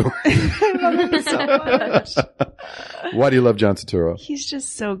love you." I love him so much. Why do you love John Turturro? He's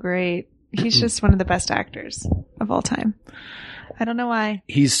just so great. He's just one of the best actors of all time. I don't know why.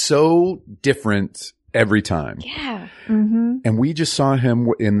 He's so different every time. Yeah. Mm-hmm. And we just saw him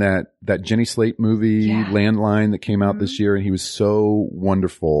in that Jenny Slate movie, Yeah. Landline, that came out this year, and he was so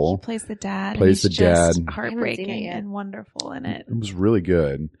wonderful. He plays the dad. Plays and he's the dad. just I haven't seen it heartbreaking yet. and wonderful in it. It was really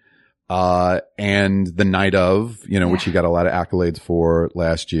good. And The Night Of, which he got a lot of accolades for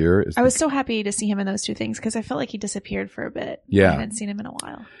last year. I was so happy to see him in those two things because I felt like he disappeared for a bit. Yeah. I hadn't seen him in a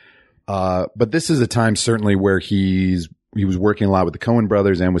while. But this is a time certainly where he was working a lot with the Coen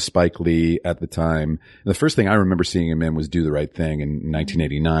brothers and with Spike Lee at the time. And the first thing I remember seeing him in was Do the Right Thing in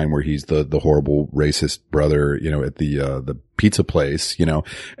 1989, where he's the horrible racist brother, at the pizza place,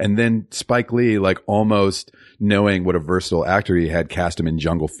 and then Spike Lee, like almost knowing what a versatile actor he had, cast him in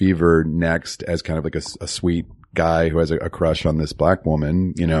Jungle Fever next as kind of like a sweet guy who has a crush on this black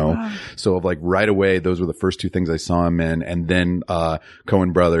woman, Wow. So like right away, those were the first two things I saw him in. And then,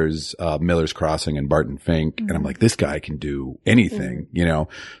 Coen brothers, Miller's Crossing and Barton Fink. And I'm like, this guy can do anything,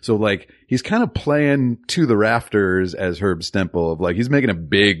 So like, he's kind of playing to the rafters as Herb Stempel of like, he's making a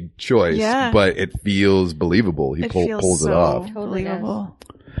big choice, Yeah. but it feels believable. He It feels pulls so it off. Totally does. believable.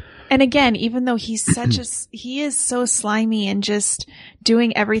 And again, even though he's he is so slimy and just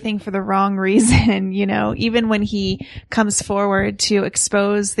doing everything for the wrong reason, even when he comes forward to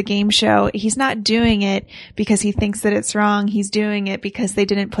expose the game show, he's not doing it because he thinks that it's wrong. He's doing it because they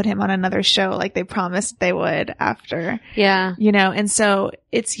didn't put him on another show like they promised they would after, Yeah. and so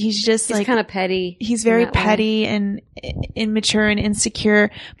he's just He's like, kind of petty. he's very in that way. petty and immature and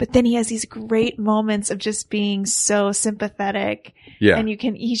insecure, but then he has these great moments of just being so sympathetic. Yeah. And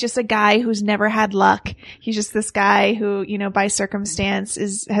he's just a guy who's never had luck. He's just this guy who, by circumstance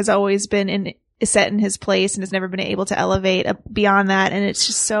has always been set in his place and has never been able to elevate beyond that. And it's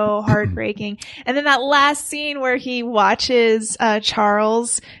just so heartbreaking. And then that last scene where he watches,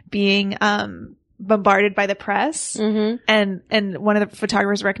 Charles being, bombarded by the press. Mm-hmm. And one of the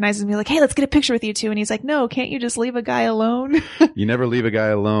photographers recognizes me like, "Hey, let's get a picture with you two." And he's like, "No, can't you just leave a guy alone?" You never leave a guy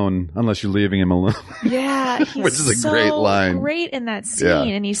alone unless you're leaving him alone. Yeah. He's Which is a great line. Great in that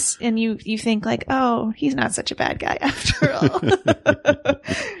scene. Yeah. And you think like, oh, he's not such a bad guy after all.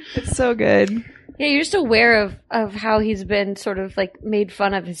 It's so good. Yeah, you're just aware of how he's been sort of like made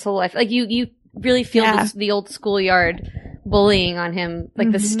fun of his whole life. Like you really feel the old schoolyard bullying on him,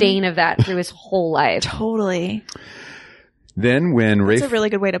 like the stain of that through his whole life. Totally. Then when That's a really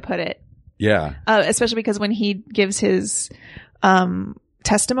good way to put it. Yeah. Especially because when he gives his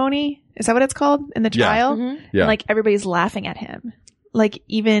testimony, is that what it's called in the trial? Yeah. Like everybody's laughing at him. Like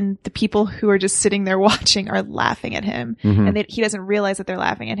even the people who are just sitting there watching are laughing at him, and he doesn't realize that they're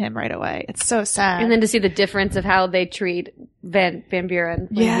laughing at him right away. It's so sad. And then to see the difference of how they treat Van Buren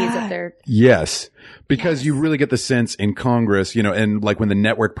when he's up there. Yes. Because you really get the sense in Congress, you know, and like when the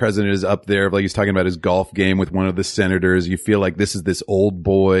network president is up there, like he's talking about his golf game with one of the senators, you feel like this is this old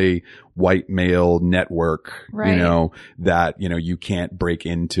boy, white male network, you know, that, you know, you can't break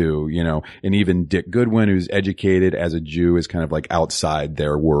into, you know, and even Dick Goodwin, who's educated as a Jew, is kind of like outside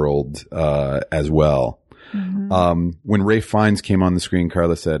their world, as well. When Ralph Fiennes came on the screen,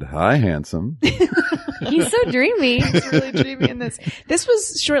 Carla said, "Hi, handsome." He's so dreamy. He's really dreamy in this. This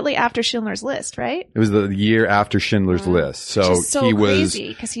was shortly after Schindler's List, right? It was the year after Schindler's List. So, he was crazy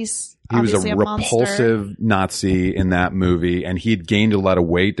because he was a repulsive Nazi in that movie, and he'd gained a lot of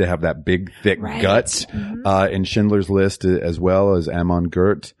weight to have that big, thick gut, in Schindler's List, as well as Amon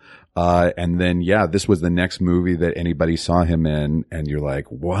Gert. And then, this was the next movie that anybody saw him in, and you're like,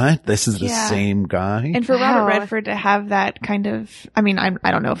 what? This is the same guy? And for Robert Redford to have that kind of, I mean,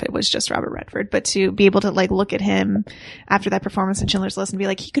 I don't know if it was just Robert Redford, but to be able to like look at him after that performance in Schindler's List and be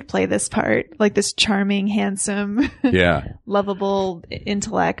like, he could play this part, like this charming, handsome, lovable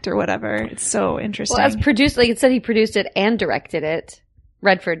intellect or whatever. It's so interesting. Well, as produced, like it said, he produced it and directed it.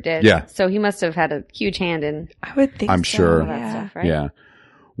 Redford did. Yeah. So he must have had a huge hand in. I would think I'm sure. All that stuff, right? Yeah.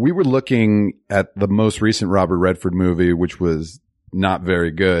 We were looking at the most recent Robert Redford movie, which was not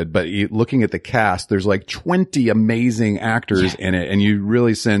very good, but looking at the cast, there's like 20 amazing actors in it, and you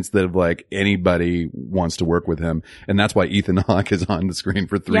really sense that like anybody wants to work with him, and that's why Ethan Hawke is on the screen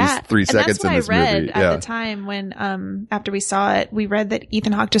for three seconds in this movie. I read at the time when after we saw it, we read that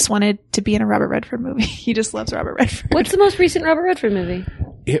Ethan Hawke just wanted to be in a Robert Redford movie. He just loves Robert Redford. What's the most recent Robert Redford movie?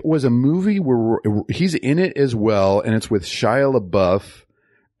 It was a movie where he's in it as well, and it's with Shia LaBeouf.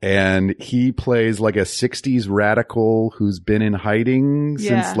 And he plays like a 60s radical who's been in hiding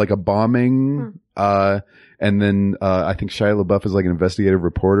since like a bombing. And then, I think Shia LaBeouf is like an investigative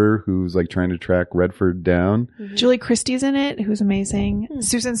reporter who's like trying to track Redford down. Julie Christie's in it, who's amazing.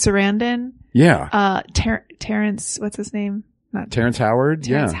 Susan Sarandon. Yeah. Terrence, what's his name? Not Terrence Howard.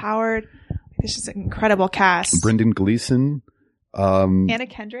 Terrence Howard. It's just an incredible cast. Brendan Gleeson. Anna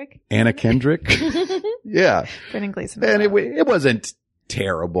Kendrick. Yeah. Brendan Gleeson. And it wasn't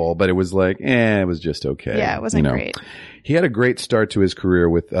terrible, but it was like, it was just okay. Yeah, it wasn't great. He had a great start to his career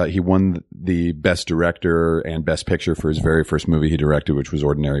with, he won the Best Director and Best Picture for his very first movie he directed, which was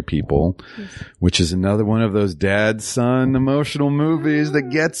Ordinary People, which is another one of those dad-son emotional movies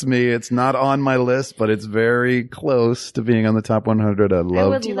that gets me. It's not on my list, but it's very close to being on the top 100. I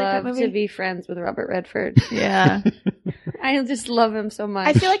would love to be friends with Robert Redford. Yeah. I just love him so much.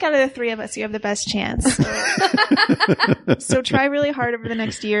 I feel like out of the three of us, you have the best chance. So try really hard over the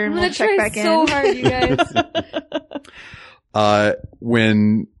next year and we'll check back in. I'm going to try so hard, you guys.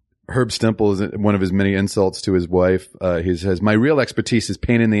 When Herb Stempel is one of his many insults to his wife, he says, "My real expertise is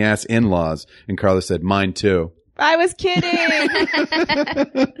pain in the ass in-laws." And Carla said, "Mine too." I was kidding.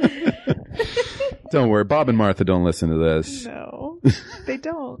 Don't worry. Bob and Martha don't listen to this. No, they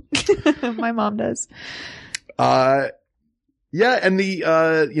don't. My mom does. Yeah, and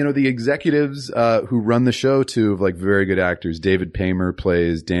the executives who run the show too, of like very good actors. David Paymer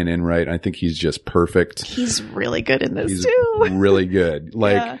plays Dan Enright. I think he's just perfect. He's really good in this too. Really good.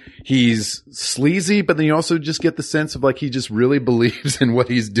 Like he's sleazy, but then you also just get the sense of like he just really believes in what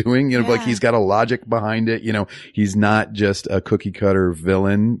he's doing. You know, like he's got a logic behind it. You know, he's not just a cookie cutter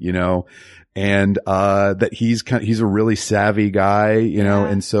villain. You know. And, that he's a really savvy guy, you know,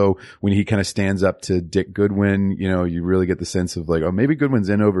 and so when he kind of stands up to Dick Goodwin, you know, you really get the sense of like, oh, maybe Goodwin's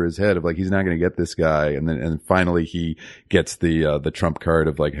in over his head of like, he's not going to get this guy. And finally he gets the trump card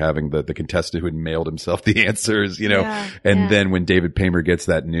of like having the contestant who had mailed himself the answers, you know, then when David Paymer gets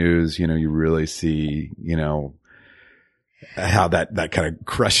that news, you know, you really see, you know, how that kind of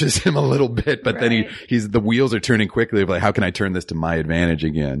crushes him a little bit, but then the wheels are turning quickly of like, how can I turn this to my advantage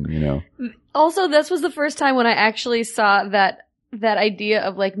again, you know? Also, this was the first time when I actually saw that idea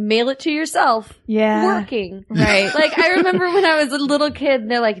of like mail it to yourself working. Right. Like I remember when I was a little kid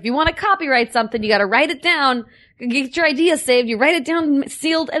and they're like, if you want to copyright something, you got to write it down, get your idea saved, you write it down,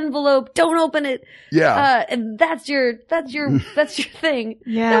 sealed envelope, don't open it. Yeah. And that's your thing.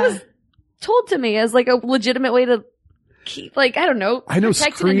 Yeah. That was told to me as like a legitimate way to keep, like, I don't know, I know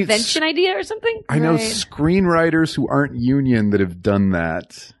protect an invention idea or something? I know Right. screenwriters who aren't union that have done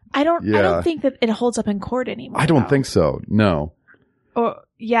that. I don't Yeah. think that it holds up in court anymore. I don't though. think so. No. Or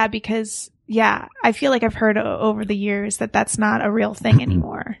yeah, because I feel like I've heard over the years that that's not a real thing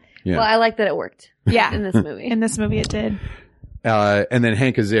anymore. Yeah. Well, I like that it worked Yeah. in this movie. In this movie, it did. And then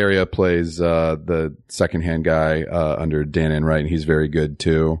Hank Azaria plays the secondhand guy under Dan Enright, and he's very good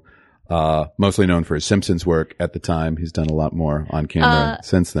too. Mostly known for his Simpsons work at the time. He's done a lot more on camera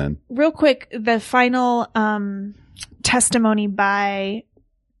since then. Real quick, the final testimony by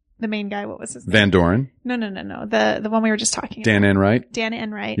the main guy. What was his name? Van Doren, No. The one we were just talking Dan about. Enright. Dan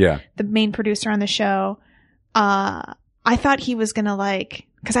Enright. Yeah. The main producer on the show. I thought he was gonna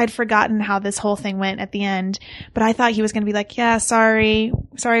because I'd forgotten how this whole thing went at the end, but I thought he was going to be like, yeah, sorry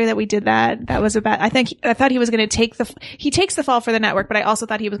that we did that. That was a bad, I thought he was going to he takes the fall for the network, but I also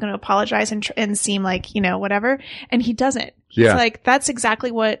thought he was going to apologize and seem like, whatever. And he doesn't. He's like, that's exactly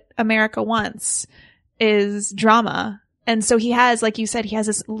what America wants is drama. And so he has, like you said, he has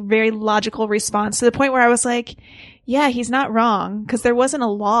this very logical response to the point where I was like, yeah, he's not wrong because there wasn't a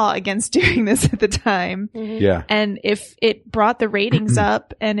law against doing this at the time. Mm-hmm. Yeah. And if it brought the ratings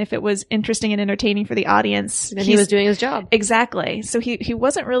up and if it was interesting and entertaining for the audience, Then he was doing his job. Exactly. So he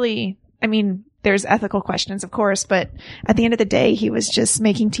wasn't really, I mean, there's ethical questions, of course, but at the end of the day, he was just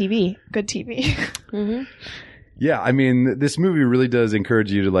making TV, good TV. Mm-hmm. Yeah, I mean, this movie really does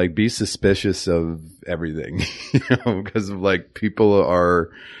encourage you to like be suspicious of everything, because like people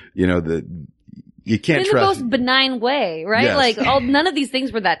are, you can't In the trust. most benign way, right? Yes. Like none of these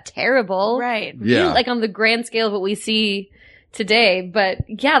things were that terrible. Right. Yeah. Like on the grand scale of what we see today. But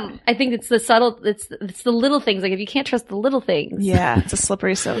yeah, I think it's the subtle, it's the little things. Like if you can't trust the little things. Yeah. It's a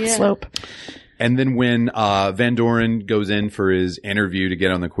slippery slope. And then when Van Doren goes in for his interview to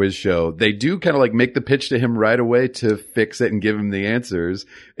get on the quiz show, they do kind of like make the pitch to him right away to fix it and give him the answers.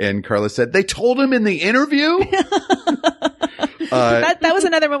 And Carla said, they told him in the interview? That was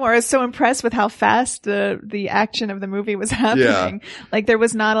another one where I was so impressed with how fast the action of the movie was happening. Like there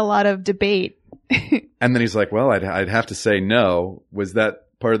was not a lot of debate. And then he's like, well, I'd have to say no. Was that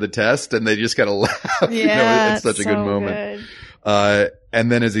part of the test? And they just kind of laugh. Yeah. It's such a good moment. And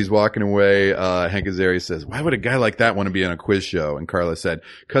then as he's walking away, Hank Azaria says, why would a guy like that want to be on a quiz show? And Carla said,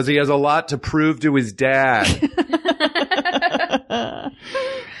 cause he has a lot to prove to his dad.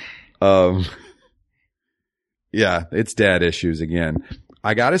 Yeah, it's dad issues again.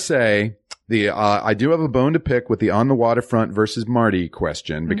 I gotta say, I do have a bone to pick with the On the Waterfront versus Marty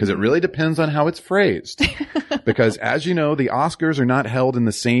question because it really depends on how it's phrased. Because as you know, the Oscars are not held in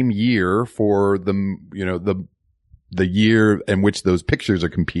the same year for the year in which those pictures are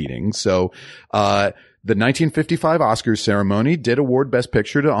competing. So, the 1955 Oscars ceremony did award Best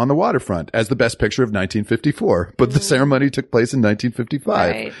Picture to On the Waterfront as the Best Picture of 1954, but the ceremony took place in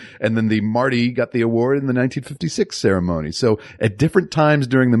 1955. Right. And then the Marty got the award in the 1956 ceremony. So at different times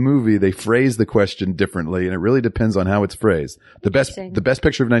during the movie, they phrase the question differently, and it really depends on how it's phrased. The Best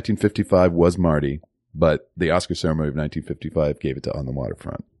Picture of 1955 was Marty, but the Oscar ceremony of 1955 gave it to On the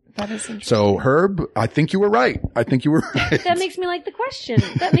Waterfront. That is interesting. So Herb, I think you were right. That makes me like the question.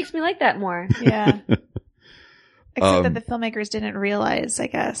 That makes me like that more. Yeah. Except that the filmmakers didn't realize, I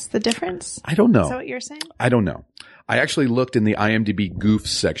guess, the difference. I don't know. Is that what you're saying? I don't know. I actually looked in the IMDb goofs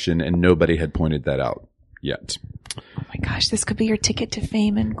section and nobody had pointed that out yet. Oh my gosh, this could be your ticket to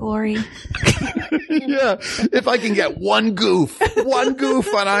fame and glory. Yeah. If I can get one goof on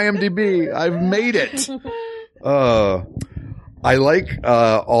IMDb, I've made it. I like,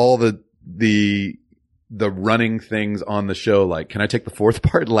 all the running things on the show. Like, can I take the fourth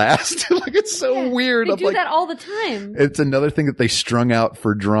part last? Like, it's so weird. They I'm do like, that all the time. it's another thing that they strung out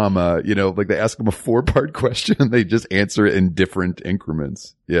for drama. Like they ask them a 4-part question and they just answer it in different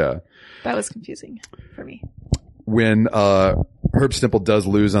increments. Yeah. That was confusing for me. When, Herb Stempel does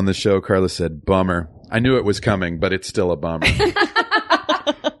lose on the show, Carla said, bummer. I knew it was coming, but it's still a bummer.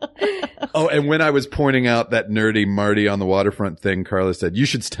 Oh, and when I was pointing out that nerdy Marty on the Waterfront thing, Carla said, you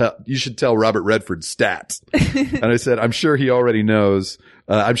should tell Robert Redford stats. And I said, I'm sure he already knows.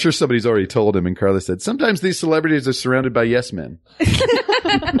 I'm sure somebody's already told him. And Carla said, sometimes these celebrities are surrounded by yes men.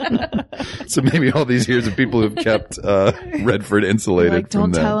 So maybe all these years of people who've kept, Redford insulated Like, from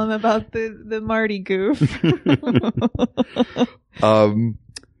don't them. tell him about the Marty goof.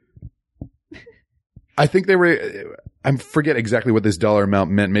 I think they were, I forget exactly what this dollar amount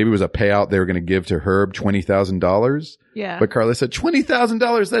meant. Maybe it was a payout they were going to give to Herb, $20,000. Yeah. But Carla said,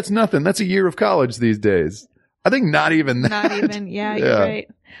 $20,000, that's nothing. That's a year of college these days. I think not even that. Not even. Yeah, you're right.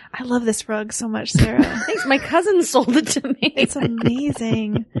 I love this rug so much, Sarah. Thanks. My cousin sold it to me. It's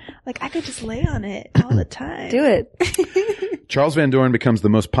amazing. Like, I could just lay on it all the time. Do it. Charles Van Doren becomes the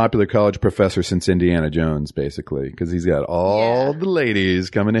most popular college professor since Indiana Jones, basically, because he's got all the ladies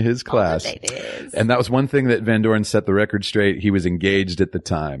coming to his class. And that was one thing that Van Doren set the record straight. He was engaged at the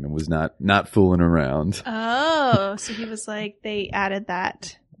time and was not fooling around. Oh, so he was like, they added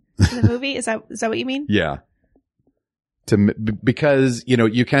that to the movie? Is that what you mean? Yeah. Because, you know,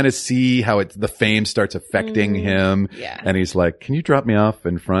 you kind of see how the fame starts affecting him. Yeah. And he's like, can you drop me off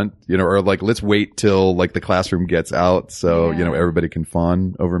in front? You know, or like, let's wait till like the classroom gets out. So, you know, everybody can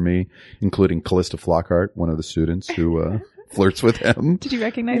fawn over me, including Callista Flockhart, one of the students who, flirts with him. Did you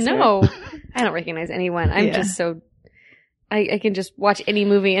recognize her? No, I don't recognize anyone. I'm just so, I can just watch any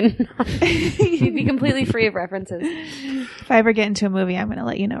movie and be completely free of references. If I ever get into a movie, I'm going to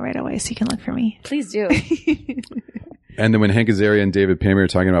let you know right away so you can look for me. Please do. And then when Hank Azaria and David Payme are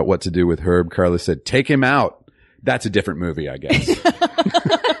talking about what to do with Herb, Carla said, take him out. That's a different movie, I guess.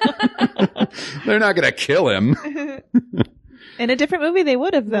 They're not going to kill him. In a different movie, they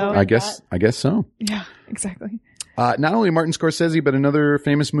would have, though. I guess so. Yeah, exactly. Not only Martin Scorsese, but another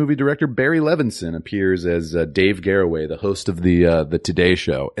famous movie director, Barry Levinson, appears as Dave Garroway, the host of the Today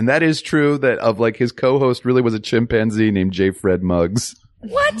Show. And that is true that of like his co-host really was a chimpanzee named J. Fred Muggs.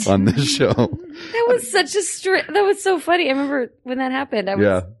 What? On this show. That was such a that was so funny. I remember when that happened. I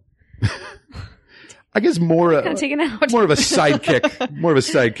was I guess more kind of taken out. more of a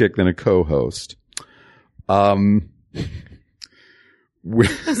sidekick than a co-host. It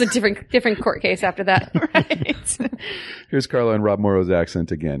was a different court case after that. Right. Here's Carla and Rob Morrow's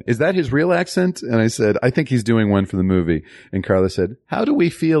accent again. Is that his real accent? And I said, I think he's doing one for the movie. And Carla said, how do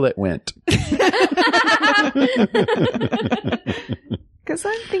we feel it went? Because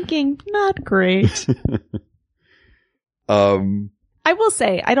I'm thinking, not great. I will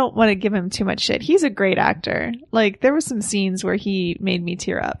say, I don't want to give him too much shit. He's a great actor. Like, there were some scenes where he made me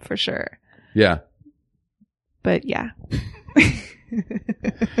tear up for sure. Yeah. But yeah.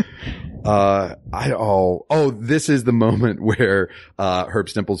 This is the moment where Herb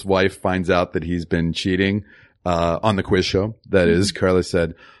Stimple's wife finds out that he's been cheating on the quiz show. That is, Carla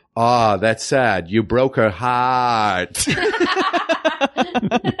said, that's sad. You broke her heart.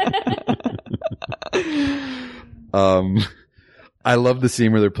 I love the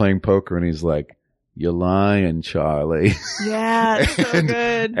scene where they're playing poker and he's like, you're lying, Charlie. Yeah, it's so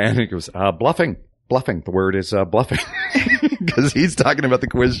good. And he goes, bluffing. The word is bluffing. Because he's talking about the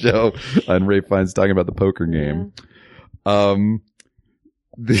quiz show and Ray Fiennes talking about the poker game.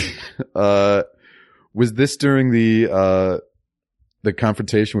 Was this during the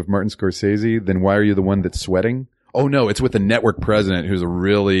confrontation with Martin Scorsese? Then why are you the one that's sweating? Oh no, it's with the network president who's a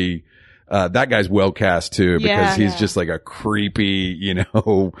really, that guy's well cast too, because he's just like a creepy,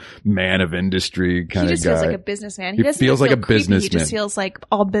 man of industry kind of guy. He just feels like a businessman. He feels like a businessman. He just feels like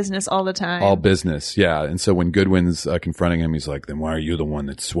all business all the time. All business, yeah. And so when Goodwin's confronting him, he's like, then why are you the one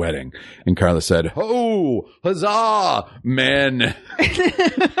that's sweating? And Carla said, ho, huzzah, men.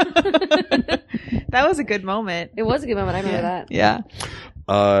 That was a good moment. It was a good moment. I remember that. Yeah.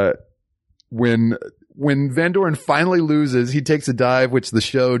 When Van Doren finally loses, he takes a dive, which the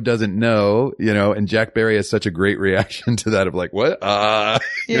show doesn't know, and Jack Barry has such a great reaction to that of like, what?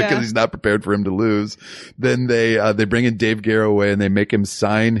 Because he's not prepared for him to lose. Then they bring in Dave Garroway and they make him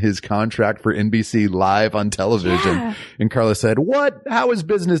sign his contract for NBC live on television. Yeah. And Carla said, what? How is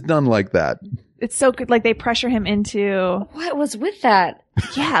business done like that? It's so good. Like they pressure him into. What was with that?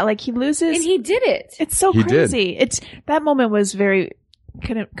 Yeah. Like he loses. And he did it. It's so crazy. That moment was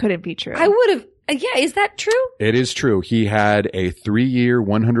couldn't be true. I would have. Yeah, is that true? It is true. He had a 3-year,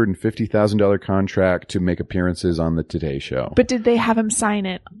 $150,000 contract to make appearances on the Today Show. But did they have him sign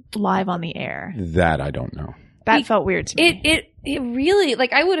it live on the air? That I don't know. That felt weird to me. It really,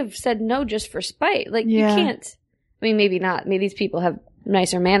 like, I would have said no just for spite. Like, you can't. I mean, maybe not. Maybe these people have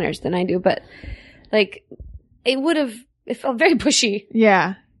nicer manners than I do, but, like, it felt very pushy.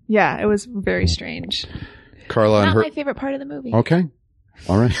 Yeah. Yeah, it was very strange. Carla Not my favorite part of the movie. Okay.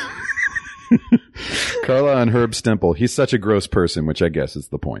 All right. Carla and Herb Stemple. He's such a gross person, which I guess is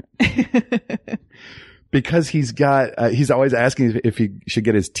the point. Because he's always asking if he should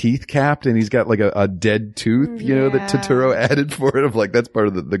get his teeth capped, and he's got like a dead tooth, that Turturro added for it. Of like, that's part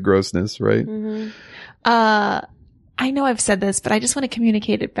of the grossness, right? Mm-hmm. I know I've said this, but I just want to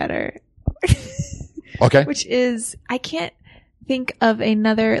communicate it better. Okay. Which is, I can't think of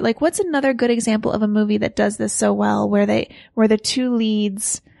another, like, what's another good example of a movie that does this so well, where the two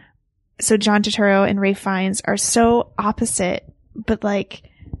leads, so John Turturro and Ray Fiennes, are so opposite, but like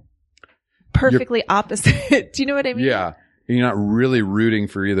perfectly opposite. Do you know what I mean? Yeah. You're not really rooting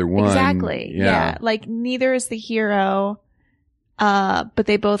for either one. Exactly. Yeah. Like neither is the hero, but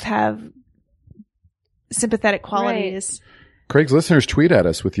they both have sympathetic qualities. Craig's listeners tweet at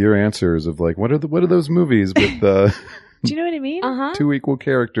us with your answers of like, what are those movies with Do you know what I mean? two equal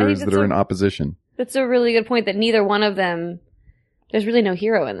characters that are in opposition? That's a really good point that neither one of them, there's really no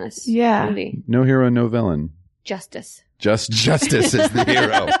hero in this movie. No hero, no villain. Justice. Justice is the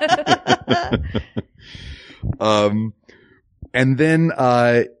hero. And then,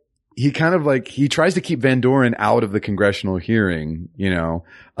 he kind of like, he tries to keep Van Doren out of the congressional hearing,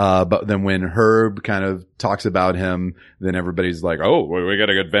 but then when Herb kind of talks about him, then everybody's like, oh, we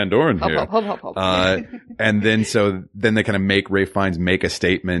gotta get Van Doren here. And then they kind of make Ralph Fiennes make a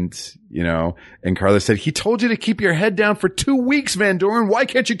statement, and Carla said, he told you to keep your head down for 2 weeks, Van Doren. Why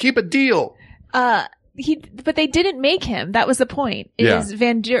can't you keep a deal? But they didn't make him. That was the point. Is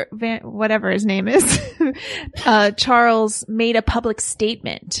Van whatever his name is, Charles made a public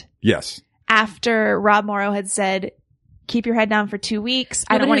statement. Yes. After Rob Morrow had said, keep your head down for 2 weeks.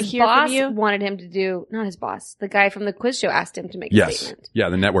 I don't want to hear from you. Wanted him to do, not his boss, the guy from the quiz show asked him to make a statement. Yeah,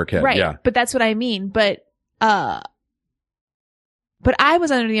 the network head. Right. Yeah. But that's what I mean. But I was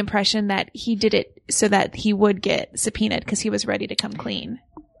under the impression that he did it so that he would get subpoenaed because he was ready to come clean.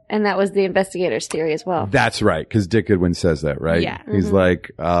 And that was the investigator's theory as well. That's right. Because Dick Goodwin says that, right? Yeah. He's like,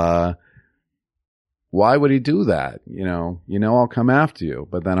 why would he do that? I'll come after you.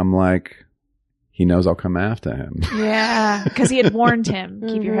 But then I'm like, he knows I'll come after him. Yeah. Because he had warned him,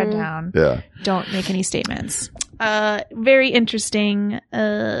 keep your head down. Yeah. Don't make any statements. Very interesting.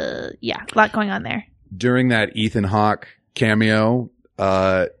 A lot going on there. During that Ethan Hawke cameo,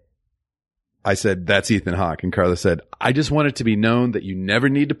 I said, that's Ethan Hawke. And Carla said, I just want it to be known that you never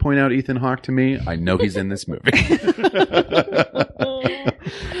need to point out Ethan Hawke to me. I know he's in this movie.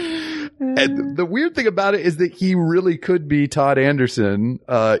 And the weird thing about it is that he really could be Todd Anderson,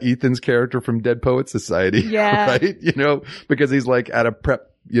 Ethan's character from Dead Poets Society. Yeah. Right? Because he's like at a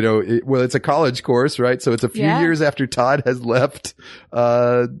prep, it's a college course, right? So it's a few years after Todd has left,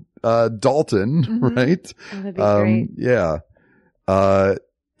 Dalton, right? Oh, that'd be great. Yeah.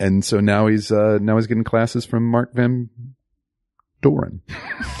 And so now he's getting classes from Mark Van Doren.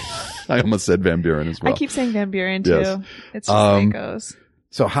 I almost said Van Buren as well. I keep saying Van Buren too. Yes. It's just the way it goes.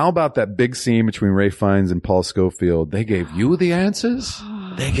 So how about that big scene between Ralph Fiennes and Paul Scofield? They gave you the answers?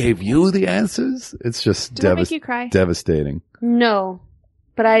 They gave you the answers? It's just Did that make you cry? Devastating. No,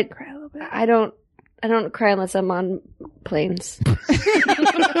 but Cry a little bit. I don't cry unless I'm on planes.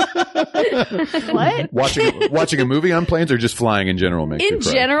 What? Watching a movie on planes or just flying in general makes you In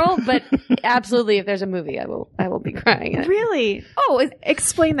cry? general, but absolutely, if there's a movie, I will be crying. Really? Oh,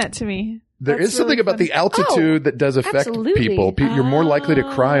 Explain that to me. There is something about the altitude that does affect absolutely. people. You're more likely to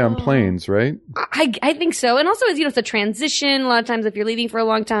cry on planes, right? I think so. And also, it's a transition. A lot of times, if you're leaving for a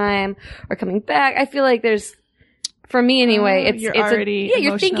long time or coming back, I feel like there's, for me anyway, you're already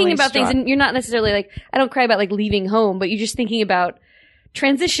you're thinking about things, struck. and you're not necessarily like, I don't cry about like leaving home, but you're just thinking about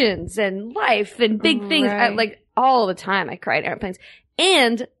transitions and life and big things. Right. Like all the time, I cry at airplanes.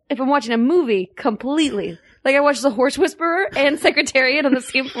 And if I'm watching a movie, completely. Like I watched The Horse Whisperer and Secretariat on the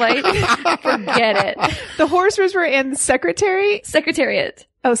same flight. Forget it. The Horse Whisperer and the Secretariat.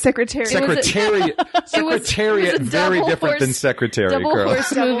 Oh, Secretariat. Secretariat. Secretariat, it was a very double different than horse- Secretary, Double Carl.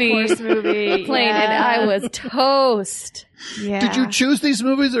 horse movie plane, and I was toast. Yeah. Did you choose these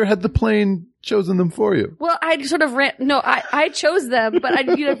movies or had the plane chosen them for you? Well, I sort of I chose them,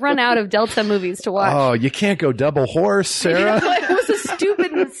 but You'd have run out of Delta movies to watch. Oh, you can't go double horse, Sarah. It was a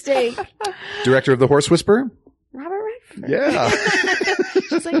stupid mistake. Director of The Horse Whisperer? Robert Redford. Yeah.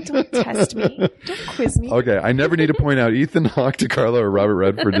 She's like, don't test me. Don't quiz me. Okay, I never need to point out Ethan Hawke to Carla or Robert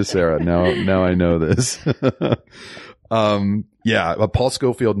Redford to Sarah. Now I know this. Paul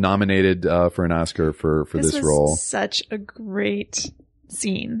Scofield nominated for an Oscar for this was role. Such a great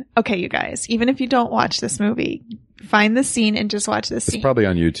scene. Okay, you guys, even if you don't watch this movie, find the scene and just watch this It's scene. probably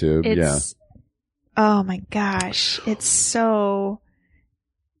on YouTube. Oh my gosh, it's so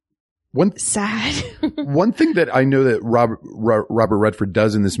sad. One thing that I know that Robert Redford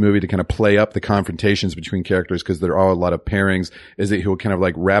does in this movie to kind of play up the confrontations between characters, because there are a lot of pairings, is that he'll kind of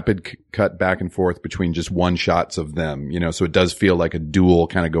like rapid cut back and forth between just one shots of them, so it does feel like a duel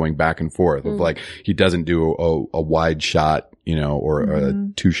kind of going back and forth of like, he doesn't do a wide shot, or a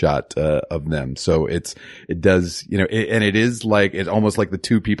two shot, of them. So it does, and it is like, it's almost like the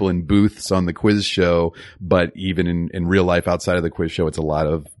two people in booths on the quiz show, but even in real life outside of the quiz show, it's a lot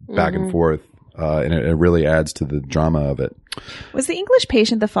of back and forth. And it really adds to the drama of it. Was The English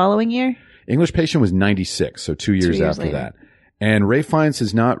Patient the following year? English Patient was 96, so 2 years after later. that. And Ralph Fiennes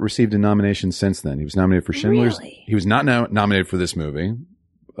has not received a nomination since then. He was nominated for Schindler's. Really? He was not nominated for this movie,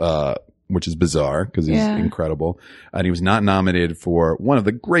 which is bizarre because he's incredible. And he was not nominated for one of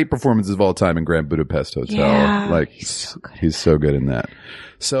the great performances of all time in Grand Budapest Hotel. Yeah, Like he's so good in that.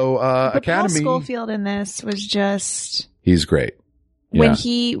 So But Academy, Paul Schofield in this was just he's great. when Yeah.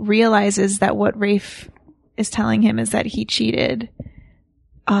 he realizes that what Rafe is telling him is that he cheated,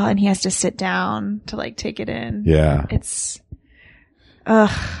 and he has to sit down to like take it in. Yeah. It's,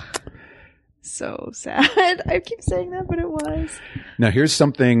 so sad. I keep saying that, but it was. Now, here's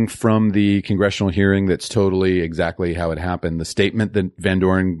something from the congressional hearing that's totally exactly how it happened. The statement that Van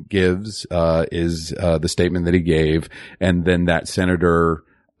Doren gives is the statement that he gave, and then that senator,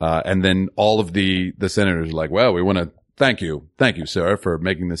 and then all of the senators are like, "Well, we want to thank you, sir, for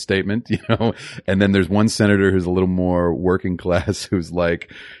making this statement." You know, and then there's one senator who's a little more working class who's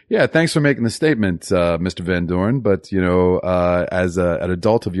like, "Yeah, thanks for making the statement, Mr. Van Doren, but you know, as an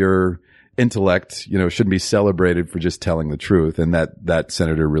adult of your intellect, you know, shouldn't be celebrated for just telling the truth." And that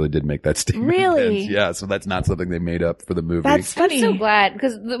senator really did make that statement. Really? Yeah. So that's not something they made up for the movie. That's I'm funny. so glad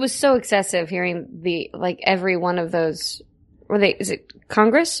because it was so excessive hearing every one of those. Is it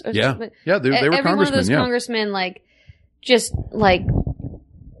Congress? Or yeah. something? Yeah. They were Every one of congressmen. those Yeah. congressmen,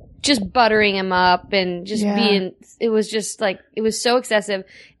 just buttering him up and just being, it was just it was so excessive.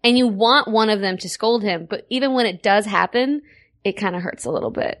 And you want one of them to scold him, but even when it does happen, it kind of hurts a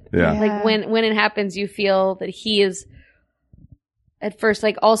little bit. Yeah. Like when it happens, you feel that he is at first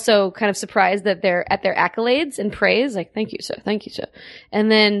also kind of surprised that they're at their accolades and praise, like, thank you, sir.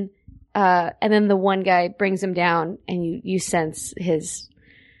 And then the one guy brings him down and you sense his,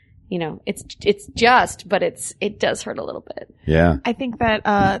 you know, it's just, but it does hurt a little bit. Yeah. I think that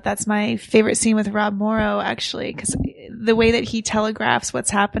that's my favorite scene with Rob Morrow, actually, because the way that he telegraphs what's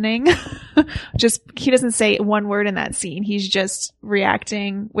happening, he doesn't say one word in that scene. He's just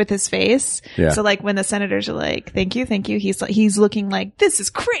reacting with his face. Yeah. So like when the senators are like, thank you, he's looking like, this is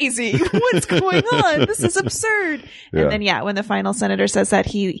crazy. What's going on? This is absurd. Yeah. And then when the final senator says that,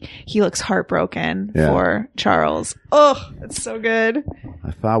 he looks heartbroken Yeah. for Charles. Oh, that's so good.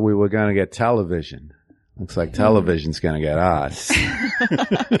 I thought we were going to get television. Looks like television's going to get us.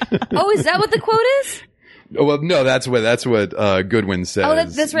 Oh, is that what the quote is? Oh, well, no, that's what Goodwin says. Oh,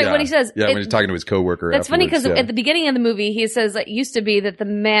 that's right, Yeah. what he says. Yeah, when he's talking to his coworker. That's funny because afterwards, at the beginning of the movie, he says it used to be that the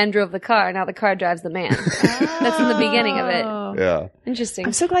man drove the car, now the car drives the man. That's in the beginning of it. Oh. yeah. Interesting.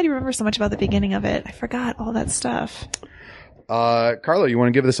 I'm so glad you remember so much about the beginning of it. I forgot all that stuff. Carlo, you want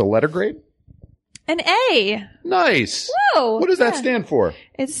to give this a letter grade? An A. Nice. Whoa! What does that stand for?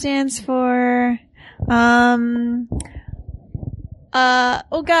 It stands for,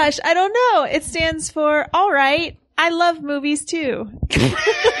 oh gosh, I don't know. It stands for, all right, I love movies too.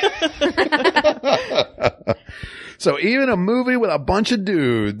 So even a movie with a bunch of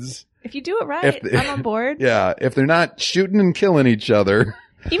dudes, If you do it right, I'm on board. yeah, if they're not shooting and killing each other.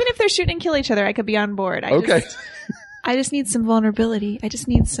 Even if they're shooting and kill each other, I could be on board. Okay. I just need some vulnerability. I just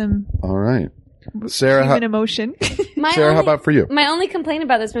need some All right. Sarah, human emotion. Sarah, how about for you? My only complaint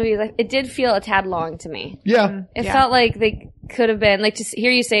about this movie is it did feel a tad long to me. Yeah. It felt like they could have been, to hear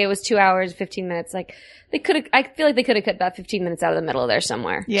you say it was 2 hours, 15 minutes, I feel like they could have cut about 15 minutes out of the middle of there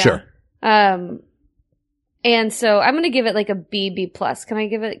somewhere. Yeah. Sure. And so I'm going to give it a B plus. Can I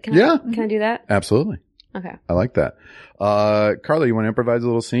give it, can I do that? Absolutely. Okay. I like that. Carla, you want to improvise a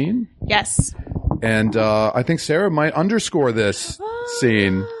little scene? Yes. And I think Sarah might underscore this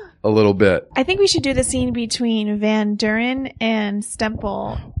scene a little bit. I think we should do the scene between Van Duren and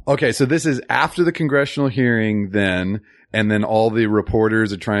Stemple. Okay, so this is after the congressional hearing then, and then all the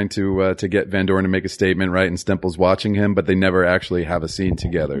reporters are trying to get Van Doren to make a statement, right? And Stemple's watching him, but they never actually have a scene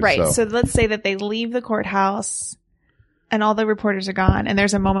together. Right. So let's say that they leave the courthouse and all the reporters are gone and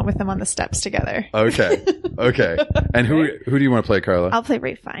there's a moment with them on the steps together. Okay. Okay. And who do you want to play, Carla? I'll play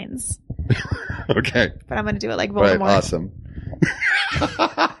Ralph Fiennes, Okay. but I'm going to do it like Right. Voldemort. Awesome.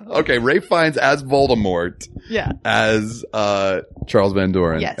 Okay. Ralph Fiennes as Voldemort. Yeah. As Charles Van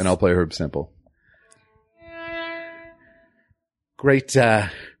Doren. Yes. And I'll play Herb Simple. Great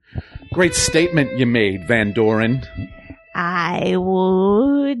statement you made, Van Doren. I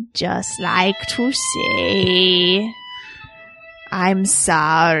would just like to say, I'm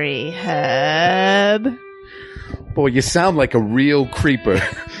sorry, Herb. Boy, you sound like a real creeper,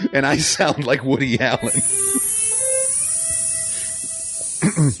 and I sound like Woody Allen.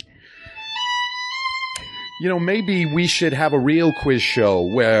 You know, maybe we should have a real quiz show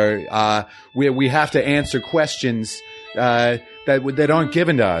where we have to answer questions that aren't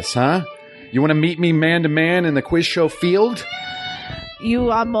given to us, huh? You want to meet me man to man in the quiz show field?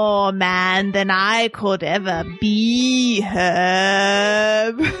 You are more man than I could ever be,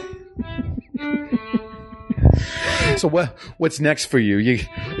 Herb. So what's next for you? Are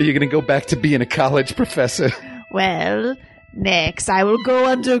you going to go back to being a college professor? Well, next I will go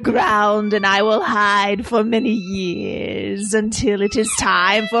underground and I will hide for many years until it is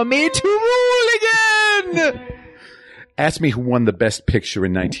time for me to rule again. Ask me who won the Best Picture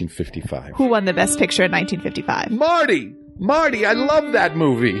in 1955. Who won the Best Picture in 1955? Marty, I love that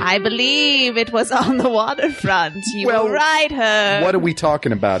movie. I believe it was On the Waterfront. You were right, Herb. What are we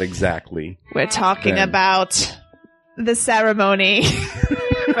talking about exactly? We're talking Then. about the ceremony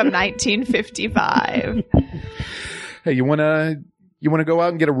from 1955. Hey, you wanna go out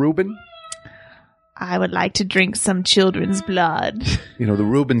and get a Reuben? I would like to drink some children's blood. You know, the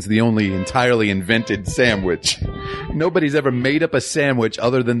Reuben's the only entirely invented sandwich. Nobody's ever made up a sandwich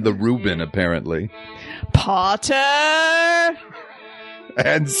other than the Reuben, apparently. Potter!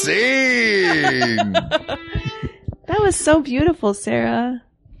 And scene! That was so beautiful, Sarah.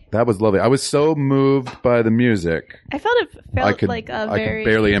 That was lovely. I was so moved by the music. I felt it I could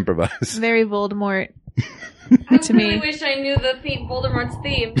barely improvise. very Voldemort to I me. wish I knew the Voldemort's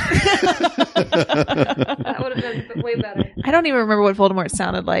theme. That would have been way better. I don't even remember what Voldemort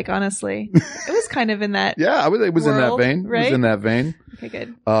sounded like, honestly. It was kind of in that. Yeah, it was in that World, vein. right? It was in that vein. Okay,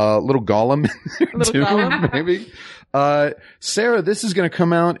 good. Little Gollum in there Little too, Gollum. maybe. Sarah, this is going to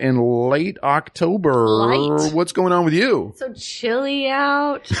come out in late October. Light. What's going on with you? So chilly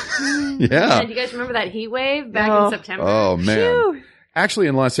out. Yeah. Do you guys remember that heat wave back Oh. in September? Oh man. Phew. Actually,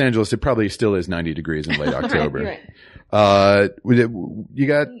 in Los Angeles, it probably still is 90 degrees in late October. You're right. You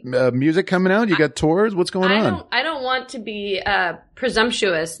got music coming out? You got tours? What's going on? I don't want to be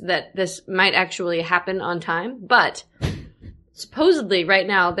presumptuous that this might actually happen on time, but supposedly right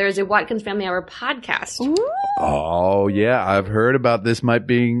now there's a Watkins Family Hour podcast. Ooh. Oh yeah, I've heard about this might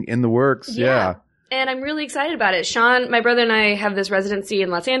be in the works. Yeah. And I'm really excited about it. Sean, my brother, and I have this residency in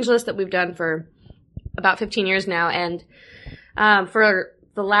Los Angeles that we've done for about 15 years now. And for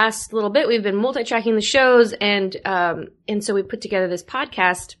the last little bit, we've been multi-tracking the shows. And so we put together this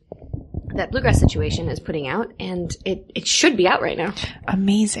podcast that Bluegrass Situation is putting out. And it should be out right now.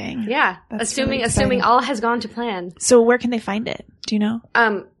 Amazing. Yeah. That's really exciting. Assuming all has gone to plan. So where can they find it? Do you know?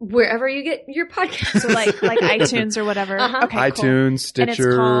 Wherever you get your podcast. So like iTunes or whatever. Uh-huh. Okay, cool. iTunes,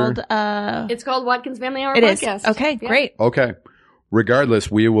 Stitcher. And it's called It's called Watkins Family Hour It is. Podcast. Okay, Yeah. great. Okay. Regardless,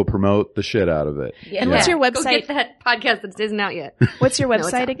 we will promote the shit out of it. Yeah. And what's your Go website? get that podcast that isn't out yet. What's your it's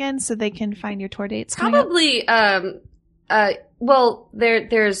website out. again so they can find your tour dates? coming up? Probably, well,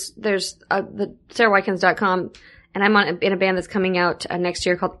 there's the SarahWatkins.com, and I'm in a band that's coming out next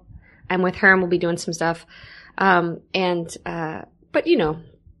year called I'm With Her, and we'll be doing some stuff. But you know,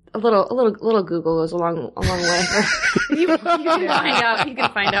 a little Google goes a long way. you can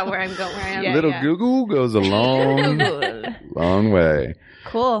find out where I'm going, where I am. Yeah. Little Google goes a long, long way.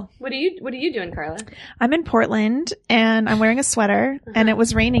 Cool. What are you doing, Carla? I'm in Portland and I'm wearing a sweater and it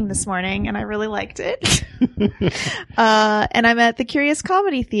was raining this morning and I really liked it. And I'm at the Curious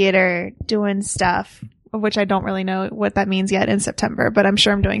Comedy Theater doing stuff, which I don't really know what that means yet in September, but I'm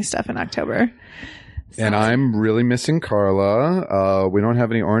sure I'm doing stuff in October. And I'm really missing Carla. We don't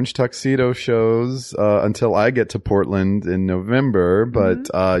have any Orange Tuxedo shows until I get to Portland in November,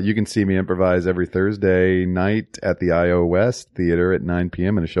 but you can see me improvise every Thursday night at the IO West Theater at 9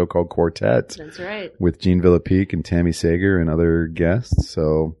 p.m. in a show called Quartet That's right. with Gene Villapique and Tammy Sager and other guests.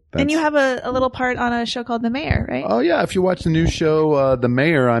 So that's... And you have a little part on a show called The Mayor, right? Oh yeah, if you watch the new show, The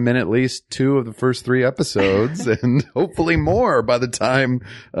Mayor, I'm in at least 2 of the first 3 episodes and hopefully more by the time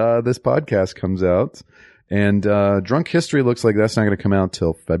this podcast comes out. And Drunk History looks like that's not going to come out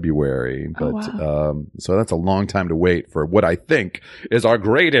till February. But wow. So that's a long time to wait for what I think is our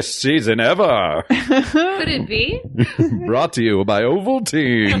greatest season ever. Could it be? Brought to you by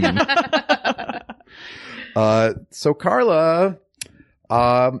Ovaltine. So Carla,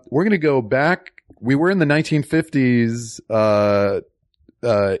 we're going to go back. We were in the 1950s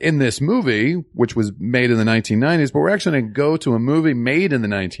in this movie, which was made in the 1990s, but we're actually going to go to a movie made in the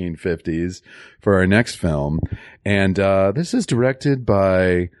 1950s for our next film. And this is directed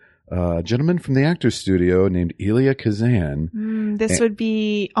by a gentleman from the Actors Studio named Elia Kazan. This would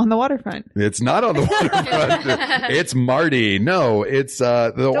be On the Waterfront. It's not On the Waterfront. It's Marty. No, it's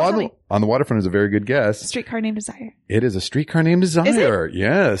tell me. On the Waterfront is a very good guess. Streetcar Named Desire. It is A Streetcar Named Desire.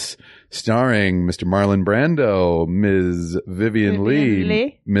 Yes. Starring Mr. Marlon Brando, Ms. Vivian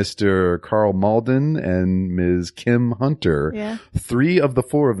Lee, Mr. Carl Malden, and Ms. Kim Hunter. Yeah. 3 of the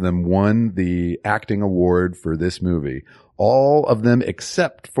 4 of them won the acting award for this movie. All of them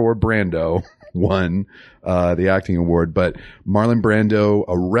except for Brando won the acting award. But Marlon Brando,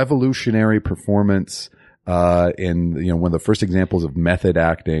 a revolutionary performance in one of the first examples of method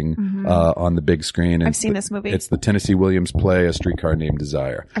acting on the big screen. And I've seen this movie. It's the Tennessee Williams play, A Streetcar Named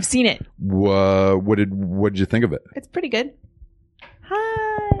Desire. I've seen it. What did you think of it? It's pretty good.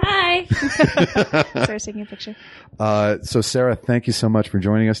 Hi. Sarah's taking a picture. So Sarah, thank you so much for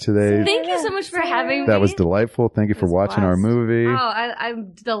joining us today. Thank you so much for having me. That was delightful. Thank you for watching our movie. Oh,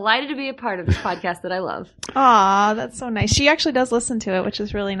 I'm delighted to be a part of this podcast that I love. Aw, that's so nice. She actually does listen to it, which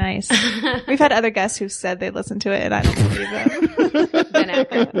is really nice. We've had other guests who said they listened to it, and I don't believe them.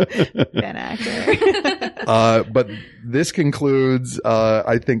 Ben Acker. But this concludes,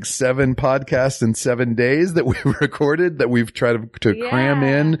 I think, 7 podcasts in 7 days that we recorded that we've tried to cram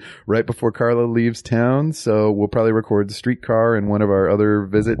in right before Carla leaves town. So we'll probably record the Streetcar and one of our other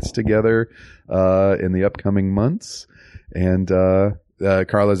visits together in the upcoming months. And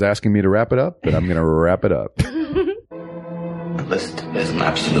Carla's asking me to wrap it up, but I'm going to wrap it up. The list is an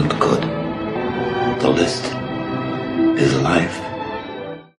absolute good. The list is life.